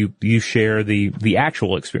people that you share the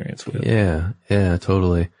actual experience with. Yeah,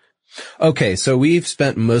 totally. Okay, so we've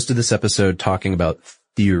spent most of this episode talking about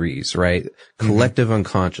theories, right? Collective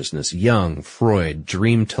unconsciousness, Jung, Freud,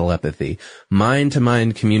 dream telepathy,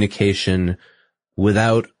 mind-to-mind communication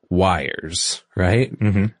without wires, right?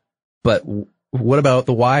 But what about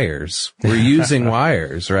the wires? We're using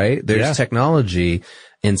wires, right? There's technology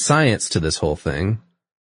and science to this whole thing.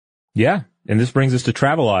 Yeah. And this brings us to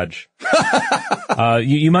Travelodge.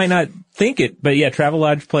 You might not think it, but yeah,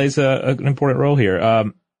 Travelodge plays an important role here.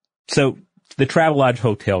 So the Travelodge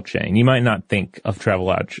hotel chain, you might not think of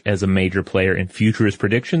Travelodge as a major player in futurist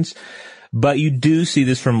predictions, but you do see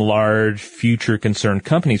this from large future concerned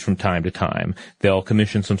companies from time to time. They'll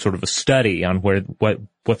commission some sort of a study on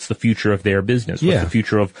what's the future of their business, what's the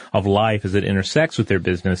future of life as it intersects with their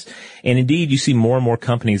business. And indeed, you see more and more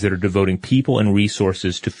companies that are devoting people and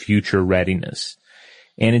resources to future readiness.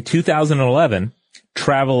 And in 2011,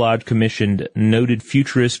 Travelodge commissioned noted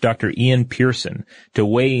futurist Dr. Ian Pearson to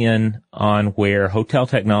weigh in on where hotel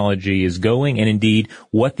technology is going and indeed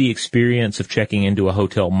what the experience of checking into a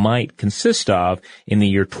hotel might consist of in the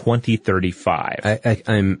year 2035.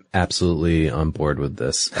 I'm absolutely on board with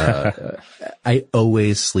this. I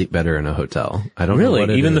always sleep better in a hotel. I don't know what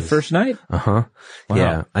it even is. The first night? Wow.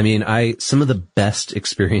 Yeah. I mean, some of the best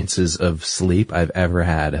experiences of sleep I've ever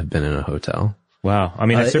had have been in a hotel. Wow. I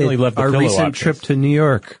mean, I certainly love the our pillow recent options. trip to New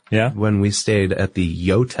York. Yeah. When we stayed at the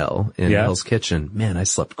Yotel in Hell's Kitchen. Man, I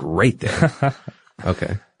slept great there.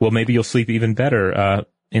 Okay. Well, maybe you'll sleep even better,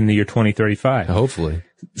 in the year 2035. Hopefully.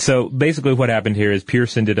 So basically what happened here is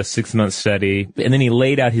Pearson did a 6-month study, and then he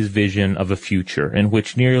laid out his vision of a future in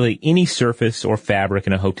which nearly any surface or fabric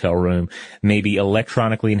in a hotel room may be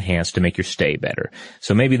electronically enhanced to make your stay better.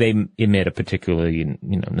 So maybe they emit a particularly,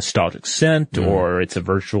 nostalgic scent, or it's a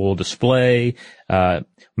virtual display.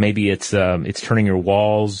 Maybe it's turning your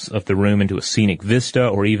walls of the room into a scenic vista,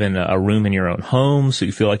 or even a room in your own home, so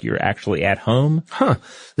you feel like you're actually at home.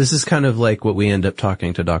 This is kind of like what we end up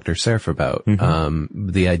talking to Dr. Cerf about.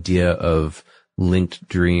 The idea of linked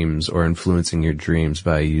dreams or influencing your dreams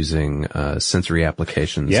by using sensory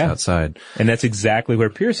applications outside. And that's exactly where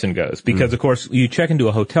Pearson goes. Because, of course, you check into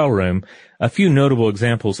a hotel room, a few notable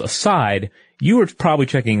examples aside, you were probably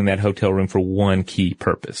checking in that hotel room for one key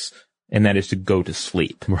purpose, and that is to go to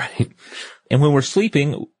sleep. Right. And when we're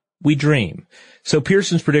sleeping, we dream. So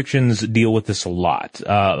Pearson's predictions deal with this a lot,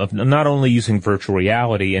 of not only using virtual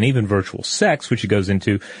reality and even virtual sex, which he goes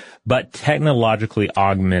into, but technologically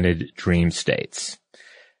augmented dream states.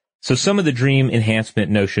 So some of the dream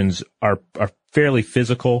enhancement notions are fairly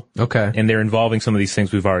physical. Okay. And they're involving some of these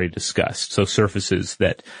things we've already discussed. So surfaces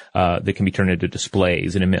that can be turned into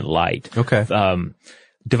displays and emit light. Okay.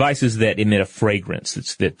 Devices that emit a fragrance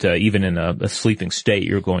that even in a sleeping state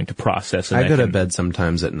you're going to process. And I go to bed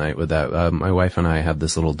sometimes at night with that. My wife and I have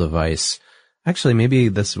this little device. Actually, maybe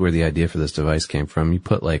this is where the idea for this device came from. You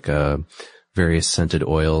put like various scented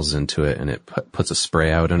oils into it, and it puts a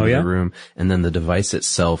spray out into the room. And then the device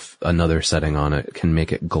itself, another setting on it, can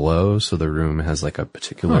make it glow, so the room has like a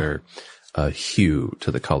particular hue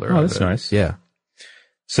to the color. Oh, that's nice. Yeah.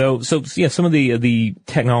 So yeah, some of the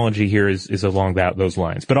technology here is along those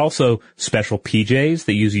lines, but also special PJs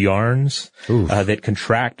that use yarns, that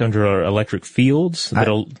contract under electric fields.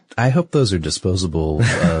 I hope those are disposable,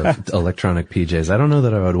 electronic PJs. I don't know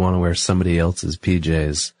that I would want to wear somebody else's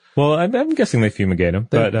PJs. Well, I'm guessing they fumigate them,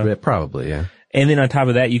 but probably, yeah. And then on top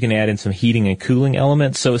of that, you can add in some heating and cooling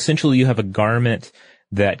elements. So essentially you have a garment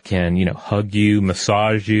that can, hug you,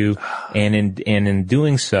 massage you, and in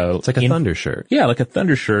doing so. It's like a thunder shirt. Yeah, like a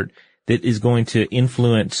thunder shirt that is going to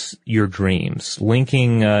influence your dreams,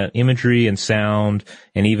 linking, imagery and sound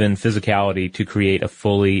and even physicality to create a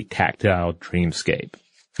fully tactile dreamscape.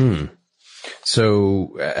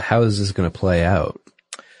 So, how is this going to play out?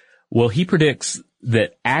 Well, he predicts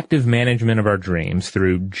that active management of our dreams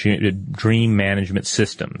through dream management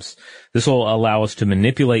systems. This will allow us to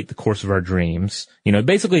manipulate the course of our dreams,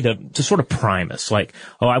 basically to sort of prime us. Like,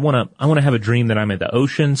 I want to have a dream that I'm at the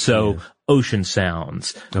ocean. So ocean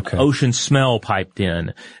sounds, ocean smell piped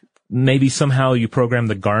in. Maybe somehow you program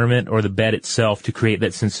the garment or the bed itself to create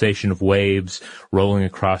that sensation of waves rolling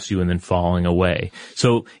across you and then falling away.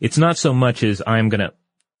 So it's not so much as I'm going to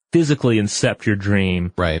physically incept your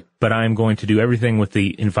dream, right? But I'm going to do everything with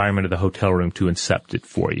the environment of the hotel room to incept it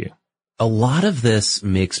for you. A lot of this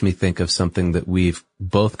makes me think of something that we've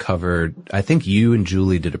both covered. I think you and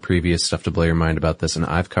Julie did a previous Stuff to Blow Your Mind about this, and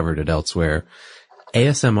I've covered it elsewhere.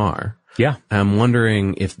 ASMR. Yeah. I'm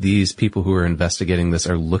wondering if these people who are investigating this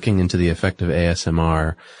are looking into the effect of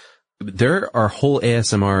ASMR. There are whole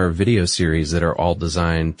ASMR video series that are all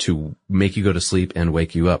designed to make you go to sleep and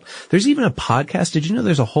wake you up. There's even a podcast. Did you know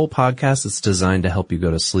there's a whole podcast that's designed to help you go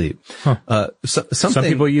to sleep? Huh. Some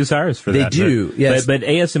people use ours for that. They do, yes. But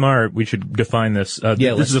ASMR, we should define this.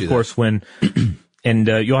 This is, of course, when, and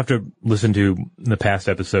you'll have to listen to the past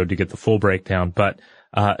episode to get the full breakdown, but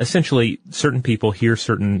essentially, certain people hear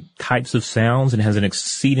certain types of sounds and it has an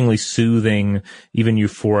exceedingly soothing, even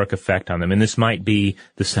euphoric effect on them. And this might be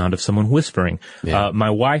the sound of someone whispering. Yeah. My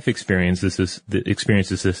wife experiences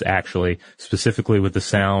this actually, specifically with the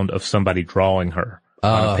sound of somebody drawing her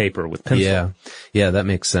on a paper with pencil. Yeah, that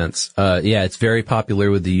makes sense. It's very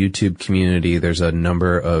popular with the YouTube community. There's a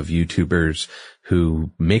number of YouTubers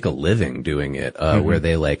who make a living doing it, where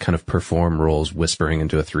they like kind of perform roles whispering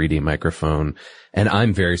into a 3D microphone. And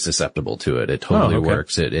I'm very susceptible to it. It totally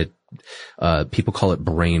works. People call it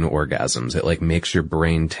brain orgasms. It like makes your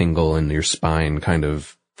brain tingle and your spine kind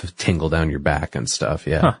of tingle down your back and stuff.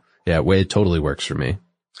 Yeah. Huh. Yeah. It totally works for me.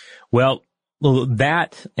 Well,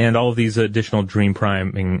 that and all of these additional dream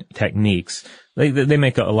priming techniques, they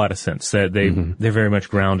make a lot of sense. They're very much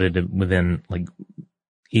grounded within like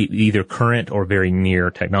either current or very near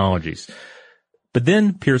technologies. But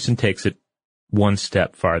then Pearson takes it one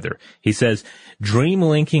step farther. He says, dream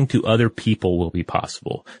linking to other people will be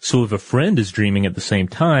possible. So if a friend is dreaming at the same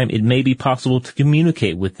time, it may be possible to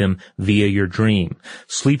communicate with them via your dream.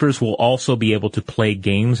 Sleepers will also be able to play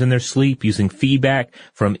games in their sleep using feedback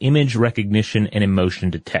from image recognition and emotion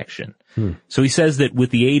detection. So he says that with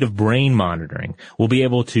the aid of brain monitoring, we'll be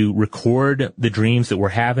able to record the dreams that we're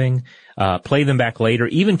having, play them back later,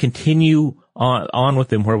 even continue on with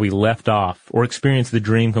them where we left off, or experience the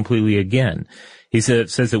dream completely again. He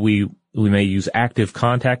says that we may use active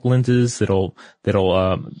contact lenses that'll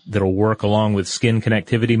work along with skin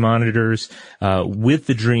connectivity monitors, with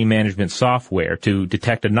the dream management software to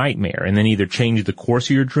detect a nightmare and then either change the course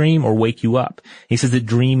of your dream or wake you up. He says that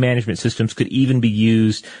dream management systems could even be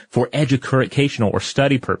used for educational or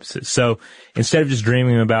study purposes. So instead of just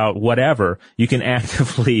dreaming about whatever, you can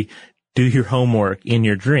actively do your homework in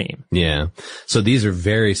your dream. Yeah. So these are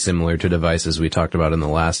very similar to devices we talked about in the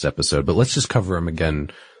last episode, but let's just cover them again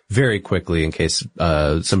very quickly in case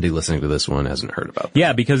somebody listening to this one hasn't heard about them.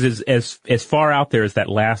 Yeah, because as far out there as that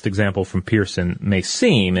last example from Pearson may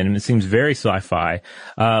seem, and it seems very sci-fi,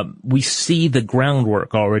 we see the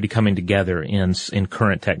groundwork already coming together in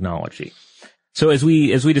current technology. So as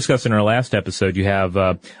we discussed in our last episode, you have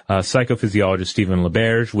psychophysiologist Stephen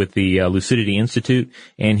LaBerge with the Lucidity Institute,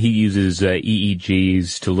 and he uses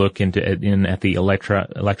EEGs to look at the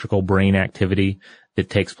electrical brain activity that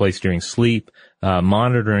takes place during sleep,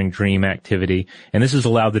 monitoring dream activity, and this has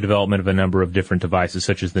allowed the development of a number of different devices,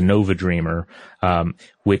 such as the Nova Dreamer,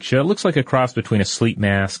 which looks like a cross between a sleep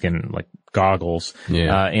mask and like goggles.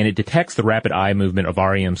 Yeah. And it detects the rapid eye movement of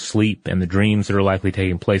REM sleep and the dreams that are likely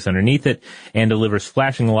taking place underneath it, and delivers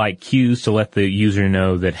flashing light cues to let the user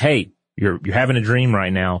know that, hey, you're having a dream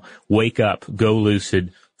right now. Wake up, go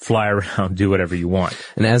lucid, fly around, do whatever you want.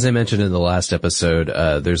 And as I mentioned in the last episode,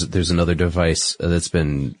 there's another device that's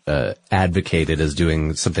been advocated as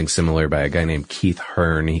doing something similar by a guy named Keith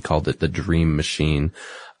Hearn. He called it the Dream Machine.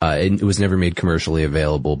 It was never made commercially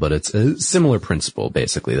available, but it's a similar principle,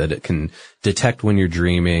 basically, that it can detect when you're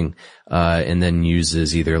dreaming, and then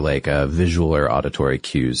uses either like visual or auditory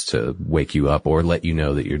cues to wake you up or let you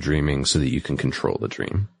know that you're dreaming so that you can control the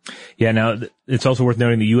dream. Yeah, now, it's also worth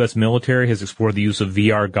noting the U.S. military has explored the use of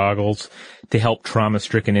VR goggles to help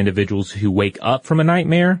trauma-stricken individuals who wake up from a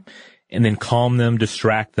nightmare and then calm them,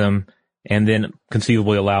 distract them, and then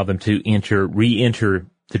conceivably allow them to re-enter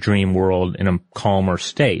the dream world in a calmer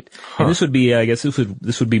state. And this would be, I guess,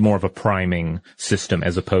 this would be more of a priming system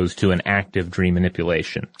as opposed to an active dream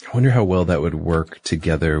manipulation. I wonder how well that would work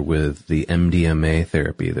together with the MDMA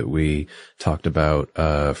therapy that we talked about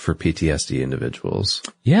for PTSD individuals.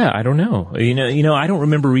 Yeah, I don't know. You know, I don't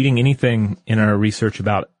remember reading anything in our research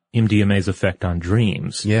about MDMA's effect on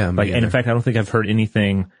dreams. Yeah, and in fact, I don't think I've heard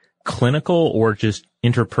anything clinical or just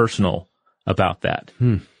interpersonal about that.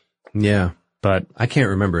 Yeah. But I can't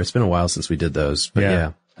remember. It's been a while since we did those, but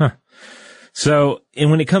yeah. Huh. So,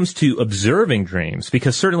 and when it comes to observing dreams,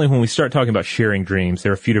 because certainly when we start talking about sharing dreams,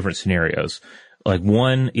 there are a few different scenarios. Like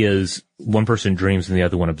one is one person dreams and the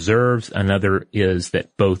other one observes. Another is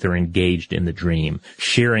that both are engaged in the dream,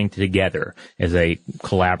 sharing together as a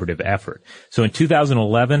collaborative effort. So in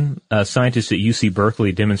 2011, scientists at UC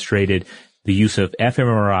Berkeley demonstrated the use of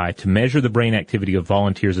fMRI to measure the brain activity of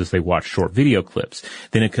volunteers as they watch short video clips.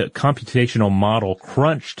 Then a computational model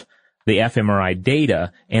crunched the fMRI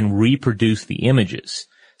data and reproduced the images.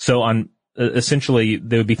 So on essentially,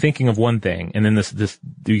 they would be thinking of one thing, and then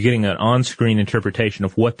you're getting an on-screen interpretation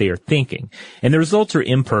of what they are thinking. And the results are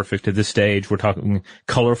imperfect at this stage. We're talking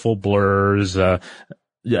colorful blurs, a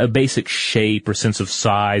basic shape or sense of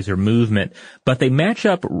size or movement, but they match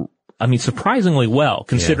up, I mean, surprisingly well,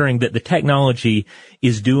 considering that the technology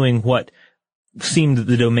is doing what seemed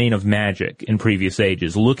the domain of magic in previous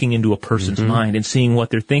ages, looking into a person's mind and seeing what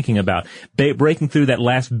they're thinking about, breaking through that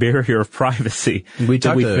last barrier of privacy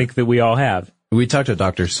that we think that we all have. We talked to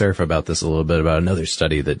Dr. Cerf about this a little bit, about another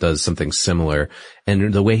study that does something similar.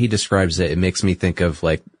 And the way he describes it, it makes me think of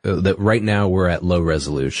like that right now we're at low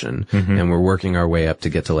resolution and we're working our way up to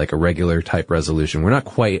get to like a regular type resolution. We're not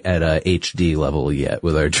quite at a HD level yet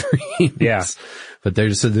with our dreams. Yeah. But they're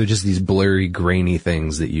just these blurry, grainy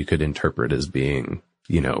things that you could interpret as being,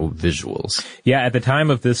 you know, visuals. Yeah. At the time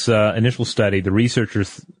of this initial study, the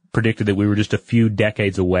researchers predicted that we were just a few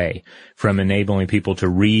decades away from enabling people to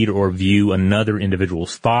read or view another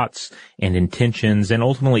individual's thoughts and intentions and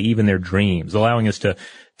ultimately even their dreams, allowing us to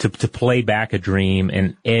play back a dream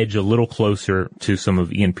and edge a little closer to some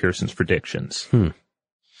of Ian Pearson's predictions. All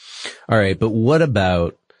right. But what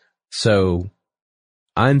about, so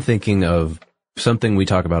I'm thinking of something we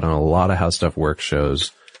talk about on a lot of How Stuff Works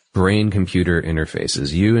shows, brain-computer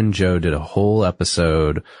interfaces. You and Joe did a whole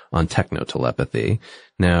episode on technotelepathy.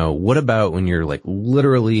 Now, what about when you're like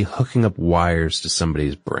literally hooking up wires to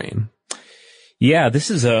somebody's brain? Yeah,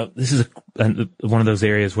 this is one of those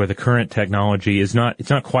areas where the current technology it's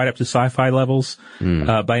not quite up to sci-fi levels,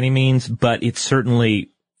 by any means, but it's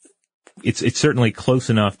certainly close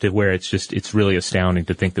enough to where it's really astounding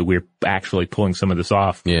to think that we're actually pulling some of this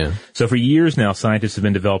off. Yeah. So for years now, scientists have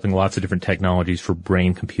been developing lots of different technologies for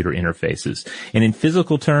brain-computer interfaces. And in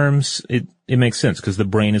physical terms, it makes sense because the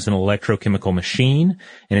brain is an electrochemical machine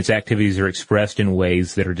and its activities are expressed in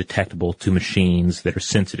ways that are detectable to machines that are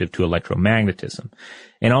sensitive to electromagnetism.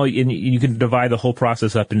 And you can divide the whole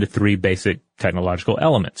process up into three basic technological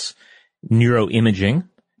elements: neuroimaging,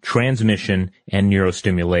 transmission, and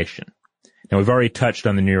neurostimulation. Now, we've already touched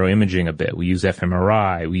on the neuroimaging a bit. We use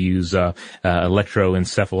fMRI. We use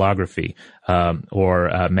electroencephalography or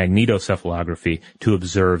magnetocephalography to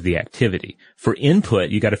observe the activity. For input,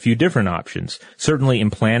 you got a few different options. Certainly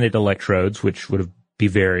implanted electrodes, which would be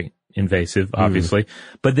very invasive, obviously,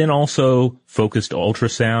 but then also focused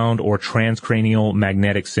ultrasound or transcranial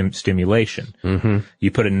magnetic stimulation. You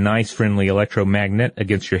put a nice friendly electromagnet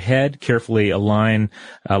against your head, carefully aligned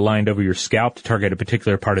over your scalp to target a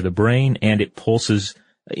particular part of the brain, and it pulses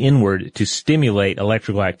inward to stimulate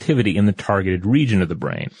electrical activity in the targeted region of the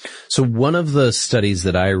brain. So one of the studies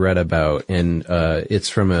that I read about, and it's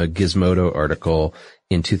from a Gizmodo article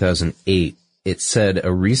in 2008, it said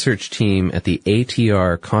a research team at the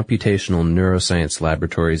ATR Computational Neuroscience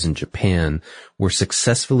Laboratories in Japan were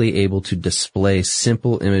successfully able to display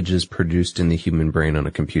simple images produced in the human brain on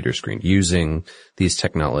a computer screen using these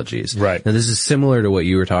technologies. Right. Now, this is similar to what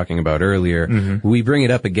you were talking about earlier. We bring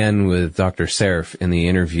it up again with Dr. Serf in the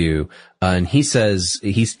interview, and he says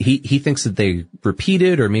he thinks that they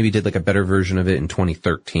repeated or maybe did like a better version of it in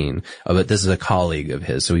 2013. But this is a colleague of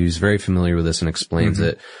his, so he was very familiar with this and explains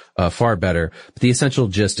it far better. But the essential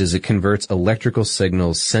gist is it converts electrical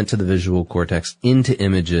signals sent to the visual cortex into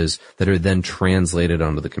images that are then translated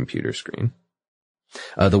onto the computer screen.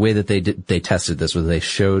 The way that they tested this was they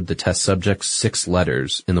showed the test subjects 6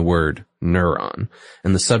 letters in the word neuron,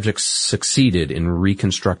 and the subjects succeeded in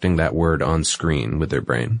reconstructing that word on screen with their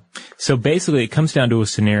brain. So basically, it comes down to a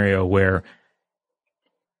scenario where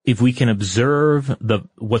if we can observe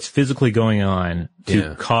what's physically going on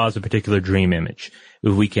to cause a particular dream image,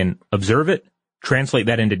 if we can observe it, translate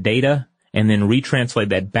that into data, and then retranslate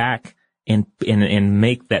that back and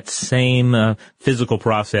make that same physical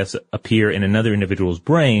process appear in another individual's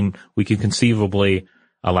brain, we can conceivably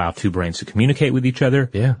allow 2 brains to communicate with each other.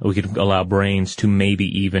 Yeah. We could allow brains to maybe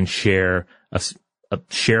even share a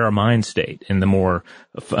mind state in the more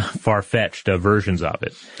far-fetched versions of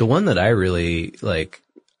it. The one that I really like,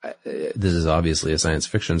 this is obviously a science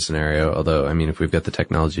fiction scenario, although, I mean, if we've got the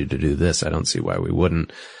technology to do this, I don't see why we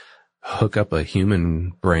wouldn't hook up a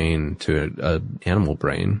human brain to an animal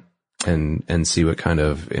brain and see what kind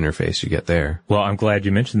of interface you get there. Well, I'm glad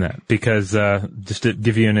you mentioned that because, just to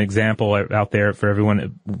give you an example out there for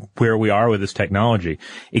everyone where we are with this technology,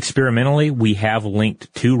 experimentally, we have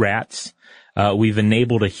linked 2 rats. We've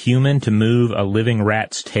enabled a human to move a living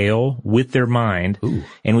rat's tail with their mind. Ooh.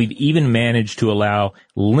 And we've even managed to allow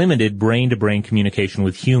limited brain-to-brain communication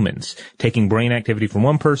with humans, taking brain activity from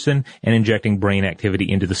one person and injecting brain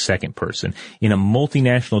activity into the second person. In a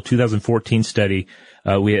multinational 2014 study,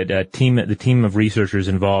 we had the team of researchers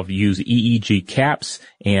involved use EEG caps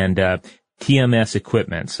and TMS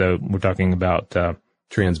equipment. So we're talking about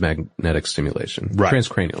Transmagnetic stimulation. Right.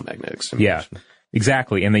 Transcranial magnetic stimulation. Yeah.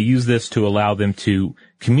 Exactly, and they use this to allow them to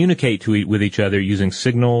communicate with each other using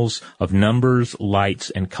signals of numbers, lights,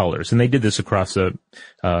 and colors. And they did this across the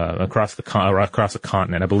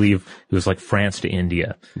continent. I believe it was like France to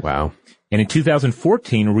India. Wow. And in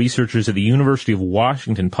 2014, researchers at the University of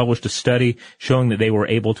Washington published a study showing that they were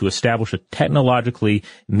able to establish a technologically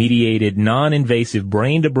mediated, non-invasive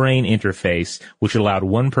brain-to-brain interface which allowed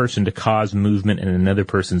one person to cause movement in another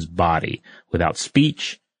person's body without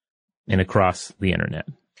speech and across the internet.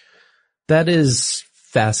 That is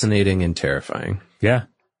fascinating and terrifying. Yeah.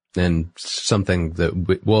 And something that,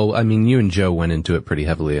 I mean, you and Joe went into it pretty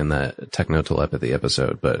heavily in that techno-telepathy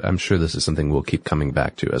episode, but I'm sure this is something we'll keep coming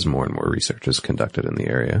back to as more and more research is conducted in the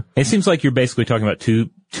area. It seems like you're basically talking about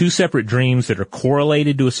two separate dreams that are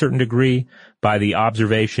correlated to a certain degree by the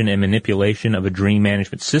observation and manipulation of a dream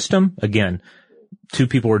management system. Again, 2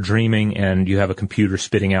 people are dreaming and you have a computer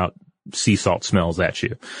spitting out sea salt smells at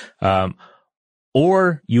you.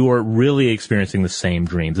 Or you're really experiencing the same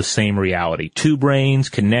dream, the same reality. 2 brains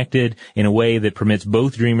connected in a way that permits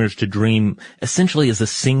both dreamers to dream essentially as a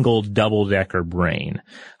single double-decker brain.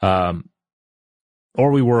 Or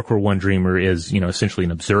we work where one dreamer is, essentially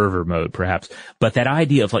in observer mode, perhaps. But that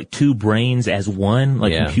idea of like 2 brains as one,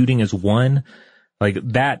 like computing as one, like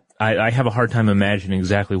that, I have a hard time imagining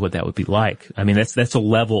exactly what that would be like. I mean, that's a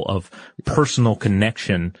level of personal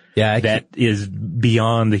connection that is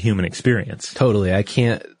beyond the human experience. Totally. I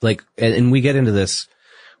can't, and we get into this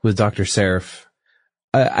with Dr. Serf.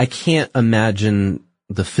 I can't imagine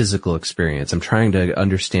the physical experience. I'm trying to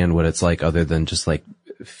understand what it's like other than just like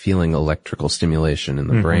feeling electrical stimulation in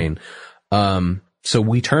the brain. So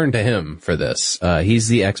we turn to him for this. He's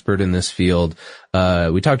the expert in this field.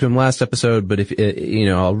 We talked to him last episode, but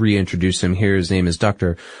I'll reintroduce him here. His name is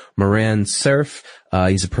Dr. Moran Serf.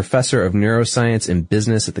 He's a professor of neuroscience and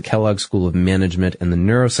business at the Kellogg School of Management and the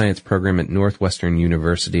neuroscience program at Northwestern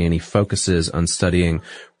University, and he focuses on studying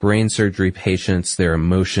brain surgery patients, their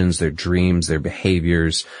emotions, their dreams, their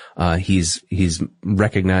behaviors. He's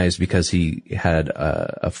recognized because he had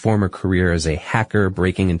a former career as a hacker,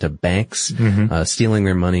 breaking into banks, stealing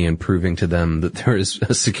their money and proving to them that there is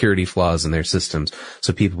security flaws in their systems.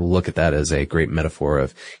 So people look at that as a great metaphor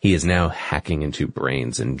of he is now hacking into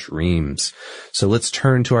brains and dreams. So let's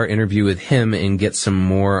turn to our interview with him and get some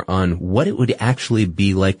more on what it would actually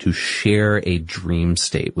be like to share a dream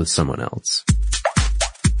state with someone else.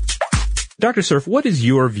 Dr. Cerf, what is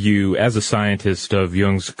your view as a scientist of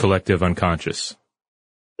Jung's collective unconscious?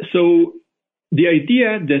 So the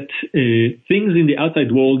idea that things in the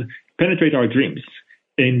outside world penetrate our dreams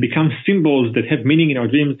and become symbols that have meaning in our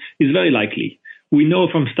dreams is very likely. We know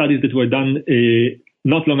from studies that were done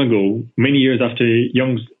not long ago, many years after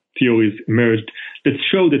Jung's theories emerged, that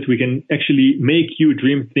show that we can actually make you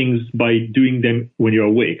dream things by doing them when you're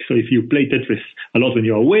awake. So if you play Tetris a lot when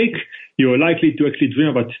you're awake, you're likely to actually dream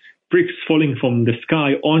about bricks falling from the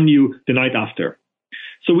sky on you the night after.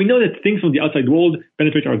 So we know that things from the outside world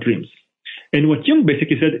penetrate our dreams. And what Jung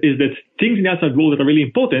basically said is that things in the outside world that are really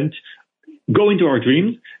important go into our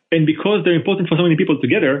dreams, and because they're important for so many people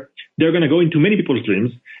together, they're going to go into many people's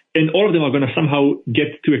dreams, and all of them are going to somehow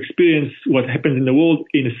get to experience what happens in the world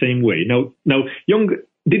in the same way. Now Jung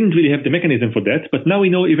didn't really have the mechanism for that, but now we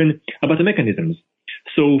know even about the mechanisms.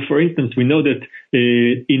 So, for instance, we know that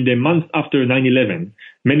in the months after 9/11,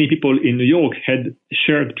 many people in New York had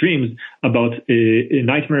shared dreams about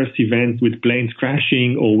nightmare events with planes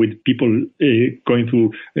crashing or with people going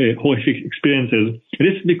through horrific experiences. And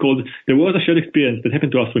this is because there was a shared experience that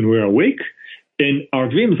happened to us when we were awake, and our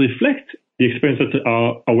dreams reflect the experience that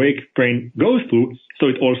our awake brain goes through, so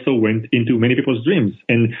it also went into many people's dreams.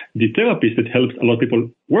 And the therapist that helps a lot of people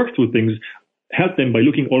work through things help them by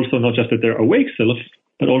looking also not just at their awake self,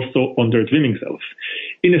 but also on their dreaming self.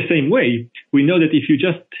 In the same way, we know that if you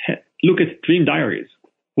just look at dream diaries,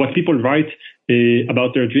 what people write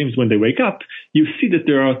about their dreams when they wake up, you see that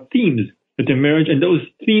there are themes that emerge, and those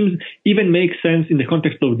themes even make sense in the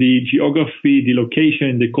context of the geography, the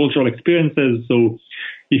location, the cultural experiences. So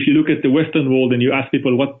if you look at the Western world and you ask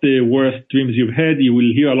people what the worst dreams you've had, you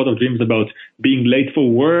will hear a lot of dreams about being late for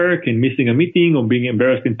work and missing a meeting or being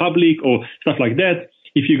embarrassed in public or stuff like that.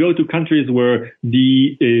 If you go to countries where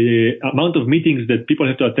the amount of meetings that people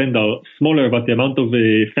have to attend are smaller, but the amount of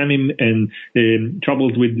famine and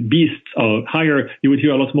troubles with beasts are higher, you would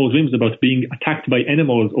hear a lot more dreams about being attacked by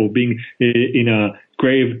animals or being in a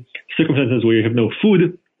grave circumstances where you have no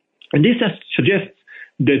food. And this suggests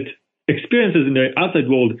that experiences in the outside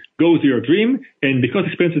world go to your dream, and because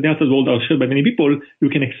experiences in the outside world are shared by many people, you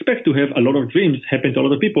can expect to have a lot of dreams happen to a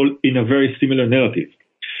lot of people in a very similar narrative.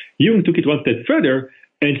 Jung took it one step further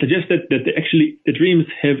and suggested that the dreams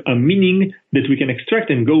have a meaning that we can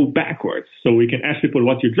extract and go backwards. So we can ask people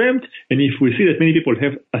what you dreamt, and if we see that many people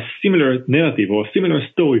have a similar narrative or a similar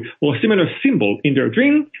story or a similar symbol in their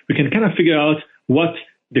dream, we can kind of figure out what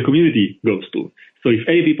the community goes to. So if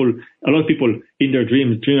a lot of people in their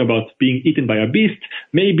dreams dream about being eaten by a beast,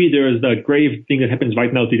 maybe there is a grave thing that happens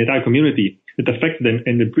right now to the entire community that affects them,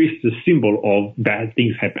 and the beast is a symbol of bad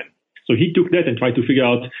things happen. So he took that and tried to figure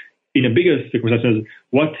out, in a bigger circumstances,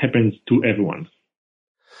 what happens to everyone.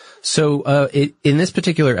 So in this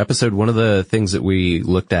particular episode, one of the things that we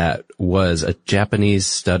looked at was a Japanese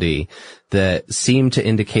study that seemed to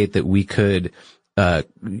indicate that we could,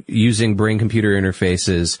 using brain-computer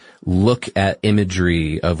interfaces, look at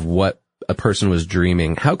imagery of what a person was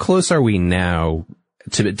dreaming. How close are we now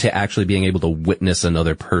to actually being able to witness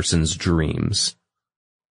another person's dreams?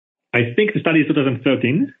 I think the study is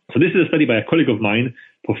 2013. So this is a study by a colleague of mine,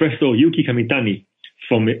 Professor Yuki Kamitani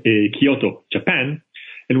from Kyoto, Japan.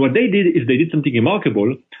 And what they did is they did something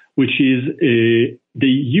remarkable, which is they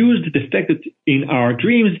used the fact that in our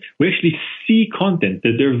dreams, we actually see content,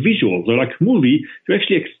 that they're visuals, they're like movie, to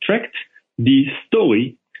actually extract the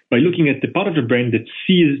story by looking at the part of the brain that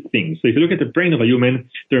sees things. So if you look at the brain of a human,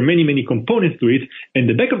 there are many, many components to it, and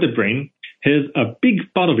the back of the brain has a big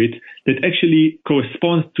part of it that actually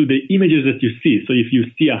corresponds to the images that you see. So if you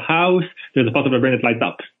see a house, there's a part of the brain that lights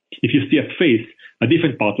up. If you see a face, a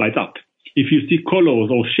different part lights up. If you see colors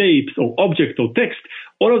or shapes or objects or text,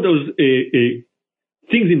 all of those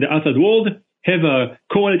things in the outside world have a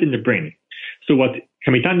correlate in the brain. So what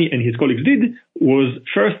Kamitani and his colleagues did was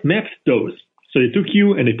first mapped those. So they took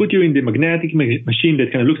you and they put you in the magnetic machine that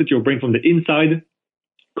kind of looks at your brain from the inside,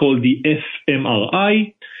 called the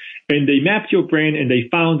fMRI. And they mapped your brain and they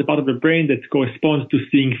found the part of the brain that corresponds to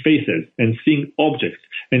seeing faces and seeing objects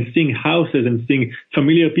and seeing houses and seeing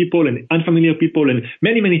familiar people and unfamiliar people and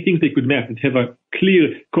many, many things they could map that have a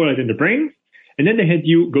clear correlate in the brain. And then they had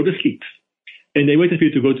you go to sleep. And they waited for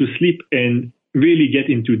you to go to sleep and really get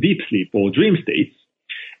into deep sleep or dream states.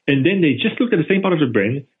 And then they just looked at the same part of the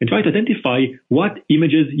brain and tried to identify what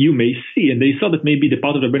images you may see. And they saw that maybe the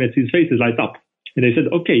part of the brain that sees faces lights up. And they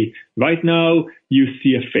said, okay, right now you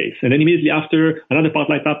see a face. And then immediately after, another part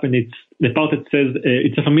lights up, and it's the part that says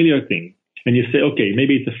it's a familiar thing. And you say, okay,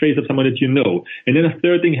 maybe it's a face of someone that you know. And then a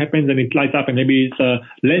third thing happens and it lights up, and maybe it's a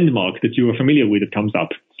landmark that you are familiar with that comes up.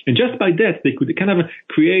 And just by that, they could kind of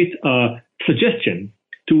create a suggestion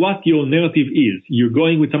to what your narrative is. You're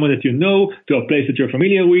going with someone that you know to a place that you're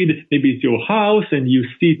familiar with. Maybe it's your house, and you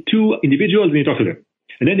see two individuals and you talk to them.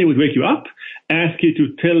 And then they would wake you up, ask you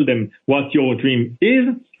to tell them what your dream is,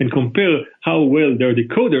 and compare how well their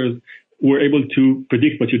decoders were able to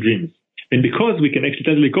predict what you dreamed. And because we can actually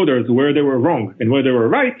tell the decoders where they were wrong and where they were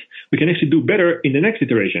right, we can actually do better in the next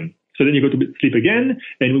iteration. So then you go to sleep again,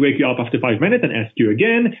 and we wake you up after 5 minutes and ask you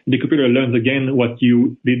again. The computer learns again what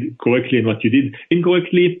you did correctly and what you did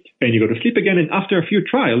incorrectly, and you go to sleep again. And after a few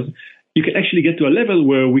trials, you can actually get to a level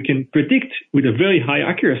where we can predict with a very high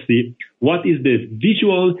accuracy what is the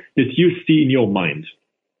visual that you see in your mind.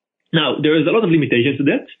 Now, there is a lot of limitations to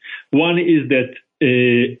that. One is that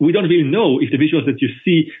we don't really know if the visuals that you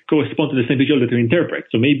see correspond to the same visual that you interpret.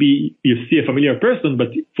 So maybe you see a familiar person,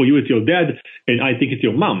 but for you it's your dad, and I think it's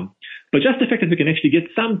your mom. But just the fact that we can actually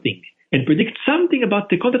get something and predict something about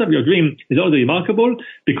the content of your dream is already remarkable,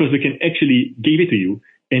 because we can actually give it to you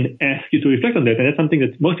and ask you to reflect on that. And that's something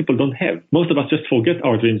that most people don't have. Most of us just forget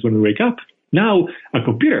our dreams when we wake up. Now, a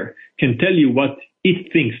computer can tell you what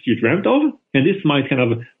it thinks you dreamt of, and this might kind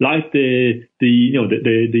of light the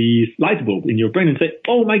light bulb in your brain and say,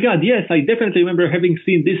 oh my God, yes, I definitely remember having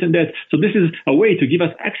seen this and that. So this is a way to give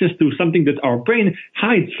us access to something that our brain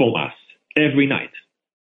hides from us every night.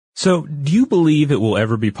 So do you believe it will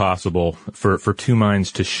ever be possible for two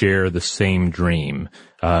minds to share the same dream,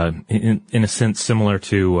 in a sense similar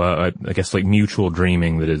to, I guess, like mutual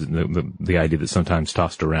dreaming, that is the idea that's sometimes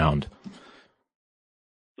tossed around?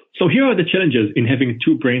 So here are the challenges in having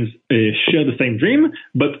two brains share the same dream,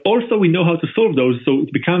 but also we know how to solve those, so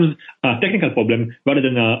it becomes a technical problem rather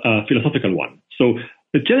than a philosophical one. So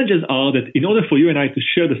the challenges are that in order for you and I to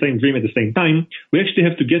share the same dream at the same time, we actually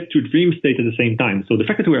have to get to dream state at the same time. So the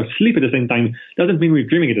fact that we're asleep at the same time doesn't mean we're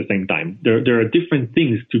dreaming at the same time. There are different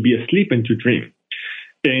things to be asleep and to dream.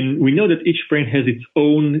 And we know that each brain has its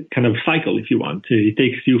own kind of cycle, if you want. It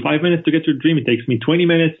takes you 5 minutes to get to a dream. It takes me 20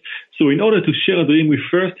 minutes. So in order to share a dream, we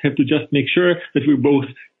first have to just make sure that we're both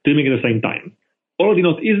dreaming at the same time. Already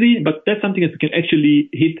not easy, but that's something that we can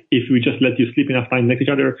actually hit if we just let you sleep enough time next to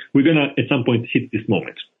each other. We're going to, at some point, hit this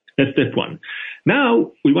moment. That's step one.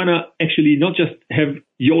 Now, we want to actually not just have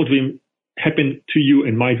your dream happen to you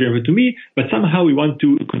and my dream happen to me, but somehow we want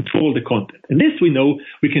to control the content. And this we know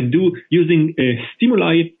we can do using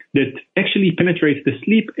stimuli that actually penetrate the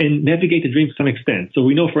sleep and navigate the dream to some extent. So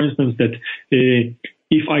we know, for instance, that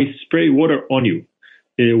if I spray water on you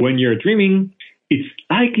when you're dreaming, it's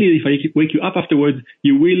likely if I wake you up afterwards,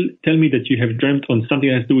 you will tell me that you have dreamt on something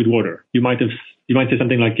that has to do with water. You might say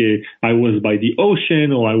something like, I was by the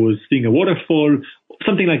ocean, or I was seeing a waterfall,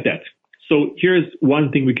 something like that. So here's one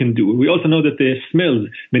thing we can do. We also know that the smells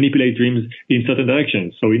manipulate dreams in certain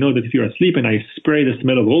directions. So we know that if you're asleep and I spray the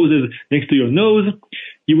smell of roses next to your nose,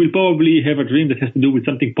 you will probably have a dream that has to do with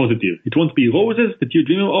something positive. It won't be roses that you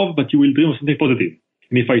dream of, but you will dream of something positive.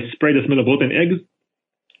 And if I spray the smell of rotten eggs,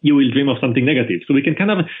 you will dream of something negative. So we can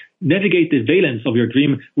kind of navigate the valence of your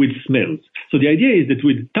dream with smells. So the idea is that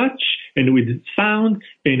with touch and with sound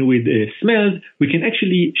and with smells, we can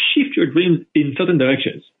actually shift your dreams in certain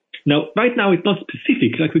directions. Now, right now, it's not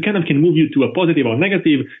specific. Like, we kind of can move you to a positive or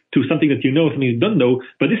negative, to something that you know, something you don't know,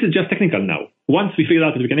 but this is just technical now. Once we figure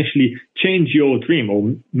out that we can actually change your dream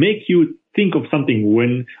or make you think of something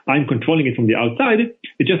when I'm controlling it from the outside,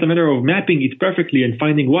 it's just a matter of mapping it perfectly and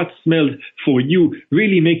finding what smells for you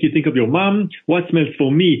really make you think of your mom, what smells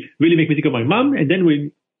for me really make me think of my mom, and then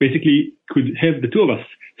we basically could have the two of us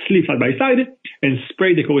sleep side by side and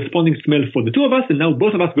spray the corresponding smell for the two of us, and now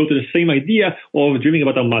both of us go to the same idea of dreaming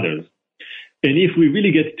about our mothers. And if we really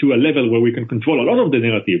get to a level where we can control a lot of the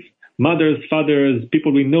narrative, mothers, fathers,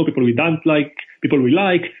 people we know, people we don't like, people we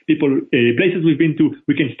like, places we've been to,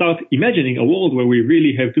 we can start imagining a world where we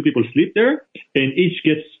really have two people sleep there, and each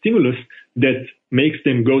gets stimulus that makes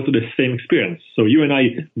them go to the same experience. So you and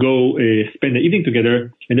I go spend the evening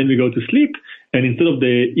together, and then we go to sleep, and instead of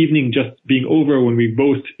the evening just being over when we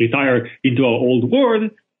both retire into our old world,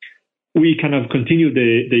 we kind of continue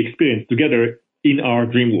the experience together in our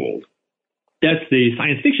dream world. that's the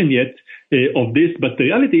science fiction yet of this, but the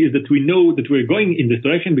reality is that we know that we're going in this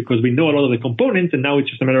direction because we know a lot of the components, and now it's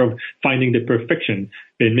just a matter of finding the perfection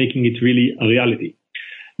and making it really a reality.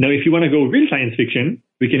 Now, if you want to go real science fiction,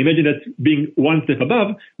 we can imagine that being one step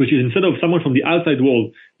above, which is instead of someone from the outside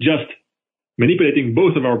world just manipulating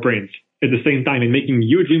both of our brains at the same time and making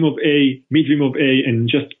you dream of A, me dream of A, and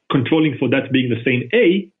just controlling for that being the same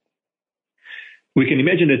A, we can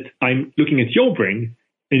imagine that I'm looking at your brain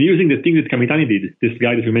and using the thing that Kamitani did, this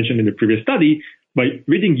guy that we mentioned in the previous study, by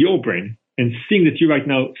reading your brain and seeing that you right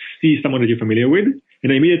now see someone that you're familiar with,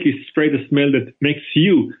 and I immediately spray the smell that makes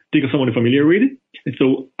you think of someone you're familiar with. And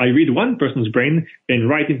so I read one person's brain and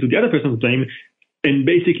write into the other person's brain and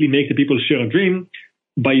basically make the people share a dream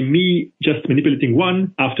by me just manipulating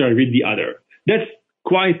one after I read the other. That's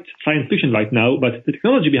quite science fiction right now, but the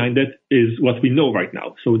technology behind that is what we know right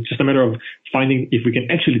now. So it's just a matter of finding if we can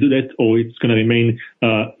actually do that, or it's going to remain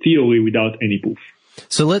theory without any proof.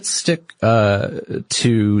 So let's stick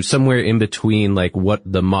to somewhere in between, like what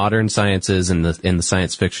the modern science is and the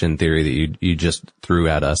science fiction theory that you just threw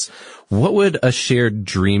at us. What would a shared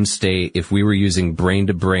dream state, if we were using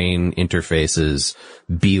brain-to-brain interfaces,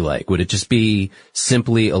 be like? Would it just be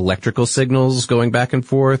simply electrical signals going back and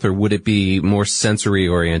forth, or would it be more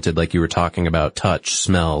sensory-oriented, like you were talking about, touch,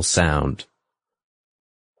 smell, sound?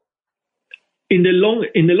 In the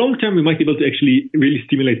long term, we might be able to actually really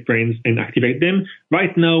stimulate brains and activate them.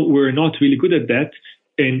 Right now, we're not really good at that,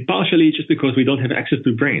 and partially just because we don't have access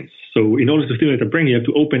to brains. So in order to stimulate a brain, you have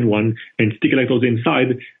to open one and stick electrodes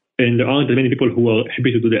inside, and there aren't that many people who are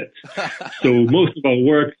happy to do that. So most of our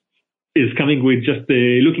work is coming with just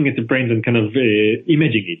looking at the brains and kind of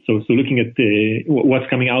imaging it. So looking at what's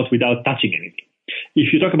coming out without touching anything.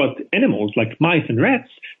 If you talk about animals like mice and rats,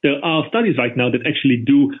 there are studies right now that actually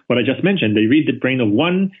do what I just mentioned. They read the brain of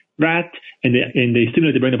one rat and they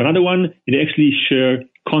stimulate the brain of another one, and they actually share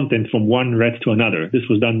content from one rat to another. This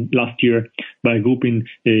was done last year by a group in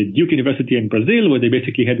Duke University in Brazil, where they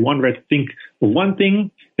basically had one rat think of one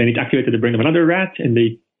thing, and it activated the brain of another rat, and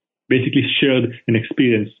they basically shared an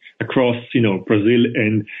experience across, Brazil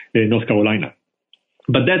and North Carolina.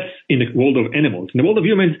 But that's in the world of animals. In the world of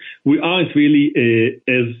humans, we aren't really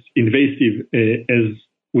as invasive as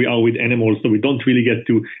we are with animals, so we don't really get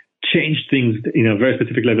to change things in a very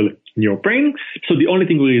specific level in your brain. So the only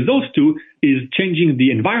thing we resort to is changing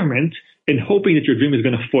the environment and hoping that your dream is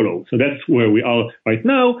going to follow. So that's where we are right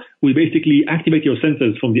now. We basically activate your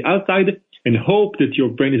senses from the outside and hope that your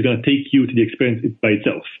brain is going to take you to the experience by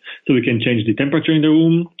itself. So we can change the temperature in the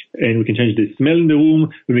room, and we can change the smell in the room,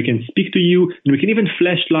 and we can speak to you, and we can even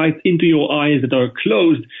flash lights into your eyes that are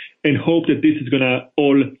closed and hope that this is going to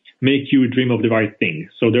all make you dream of the right thing.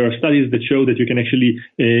 So there are studies that show that you can actually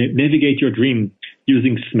navigate your dream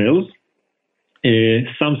using smells.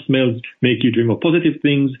 Some smells make you dream of positive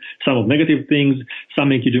things, some of negative things, some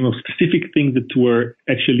make you dream of specific things that were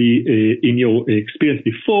actually in your experience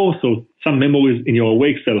before. So some memories in your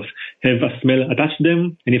awake self have a smell attached to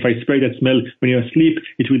them. And if I spray that smell when you're asleep,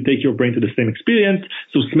 it will take your brain to the same experience.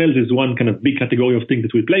 So smells is one kind of big category of things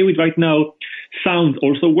that we play with right now. Sounds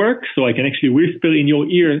also work. So I can actually whisper in your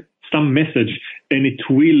ear some message, and it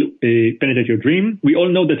will penetrate your dream. We all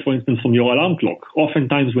know that, for instance, from your alarm clock.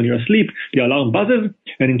 Oftentimes when you're asleep, the alarm buzzes,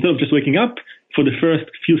 and instead of just waking up, for the first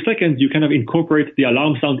few seconds, you kind of incorporate the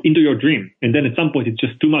alarm sound into your dream. And then at some point, it's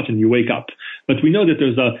just too much and you wake up. But we know that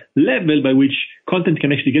there's a level by which content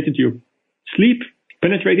can actually get into your sleep,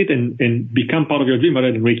 penetrate it, and become part of your dream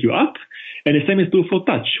rather than wake you up. And the same is true for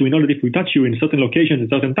touch. We know that if we touch you in certain locations at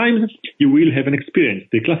certain times, you will have an experience.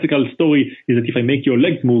 The classical story is that if I make your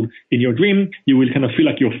legs move in your dream, you will kind of feel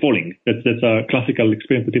like you're falling. That's a classical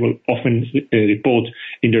experience that people often report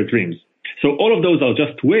in their dreams. So all of those are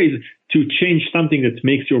just ways to change something that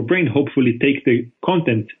makes your brain hopefully take the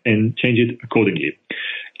content and change it accordingly.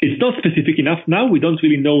 It's not specific enough now. We don't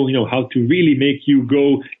really know, how to really make you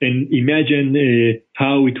go and imagine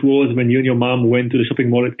how it was when you and your mom went to the shopping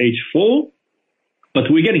mall at age 4, but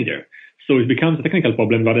we're getting there. So it becomes a technical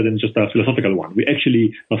problem rather than just a philosophical one. We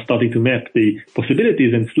actually are starting to map the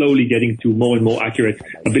possibilities and slowly getting to more and more accurate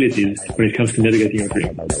abilities when it comes to navigating your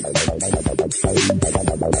dream.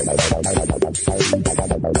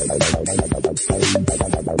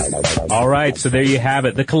 All right, so there you have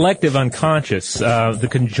it. The collective unconscious, the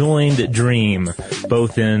conjoined dream,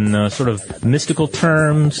 both in sort of mystical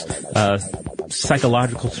terms,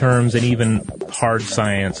 psychological terms, and even hard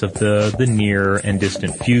science of the near and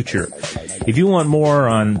distant future. If you want more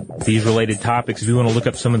on these related topics, if you want to look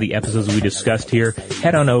up some of the episodes we discussed here,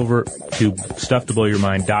 head on over to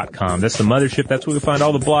stufftoblowyourmind.com. That's the mothership. That's where we find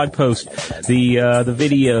all the blog posts, the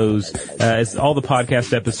videos, all the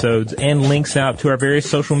podcast episodes, and links out to our various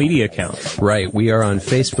social media accounts. Right. We are on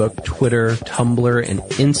Facebook, Twitter, Tumblr, and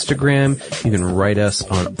Instagram. You can write us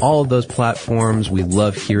on all of those platforms. We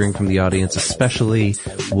love hearing from the audience, especially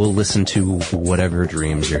we'll listen to whatever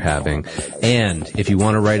dreams you're having. And if you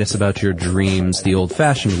want to write us about your dreams the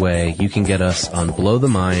old-fashioned way, you can get us on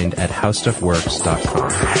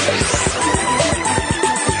blowthemind@howstuffworks.com.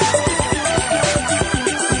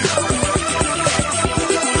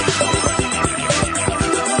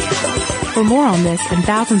 For more on this and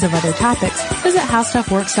thousands of other topics, visit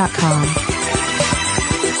howstuffworks.com.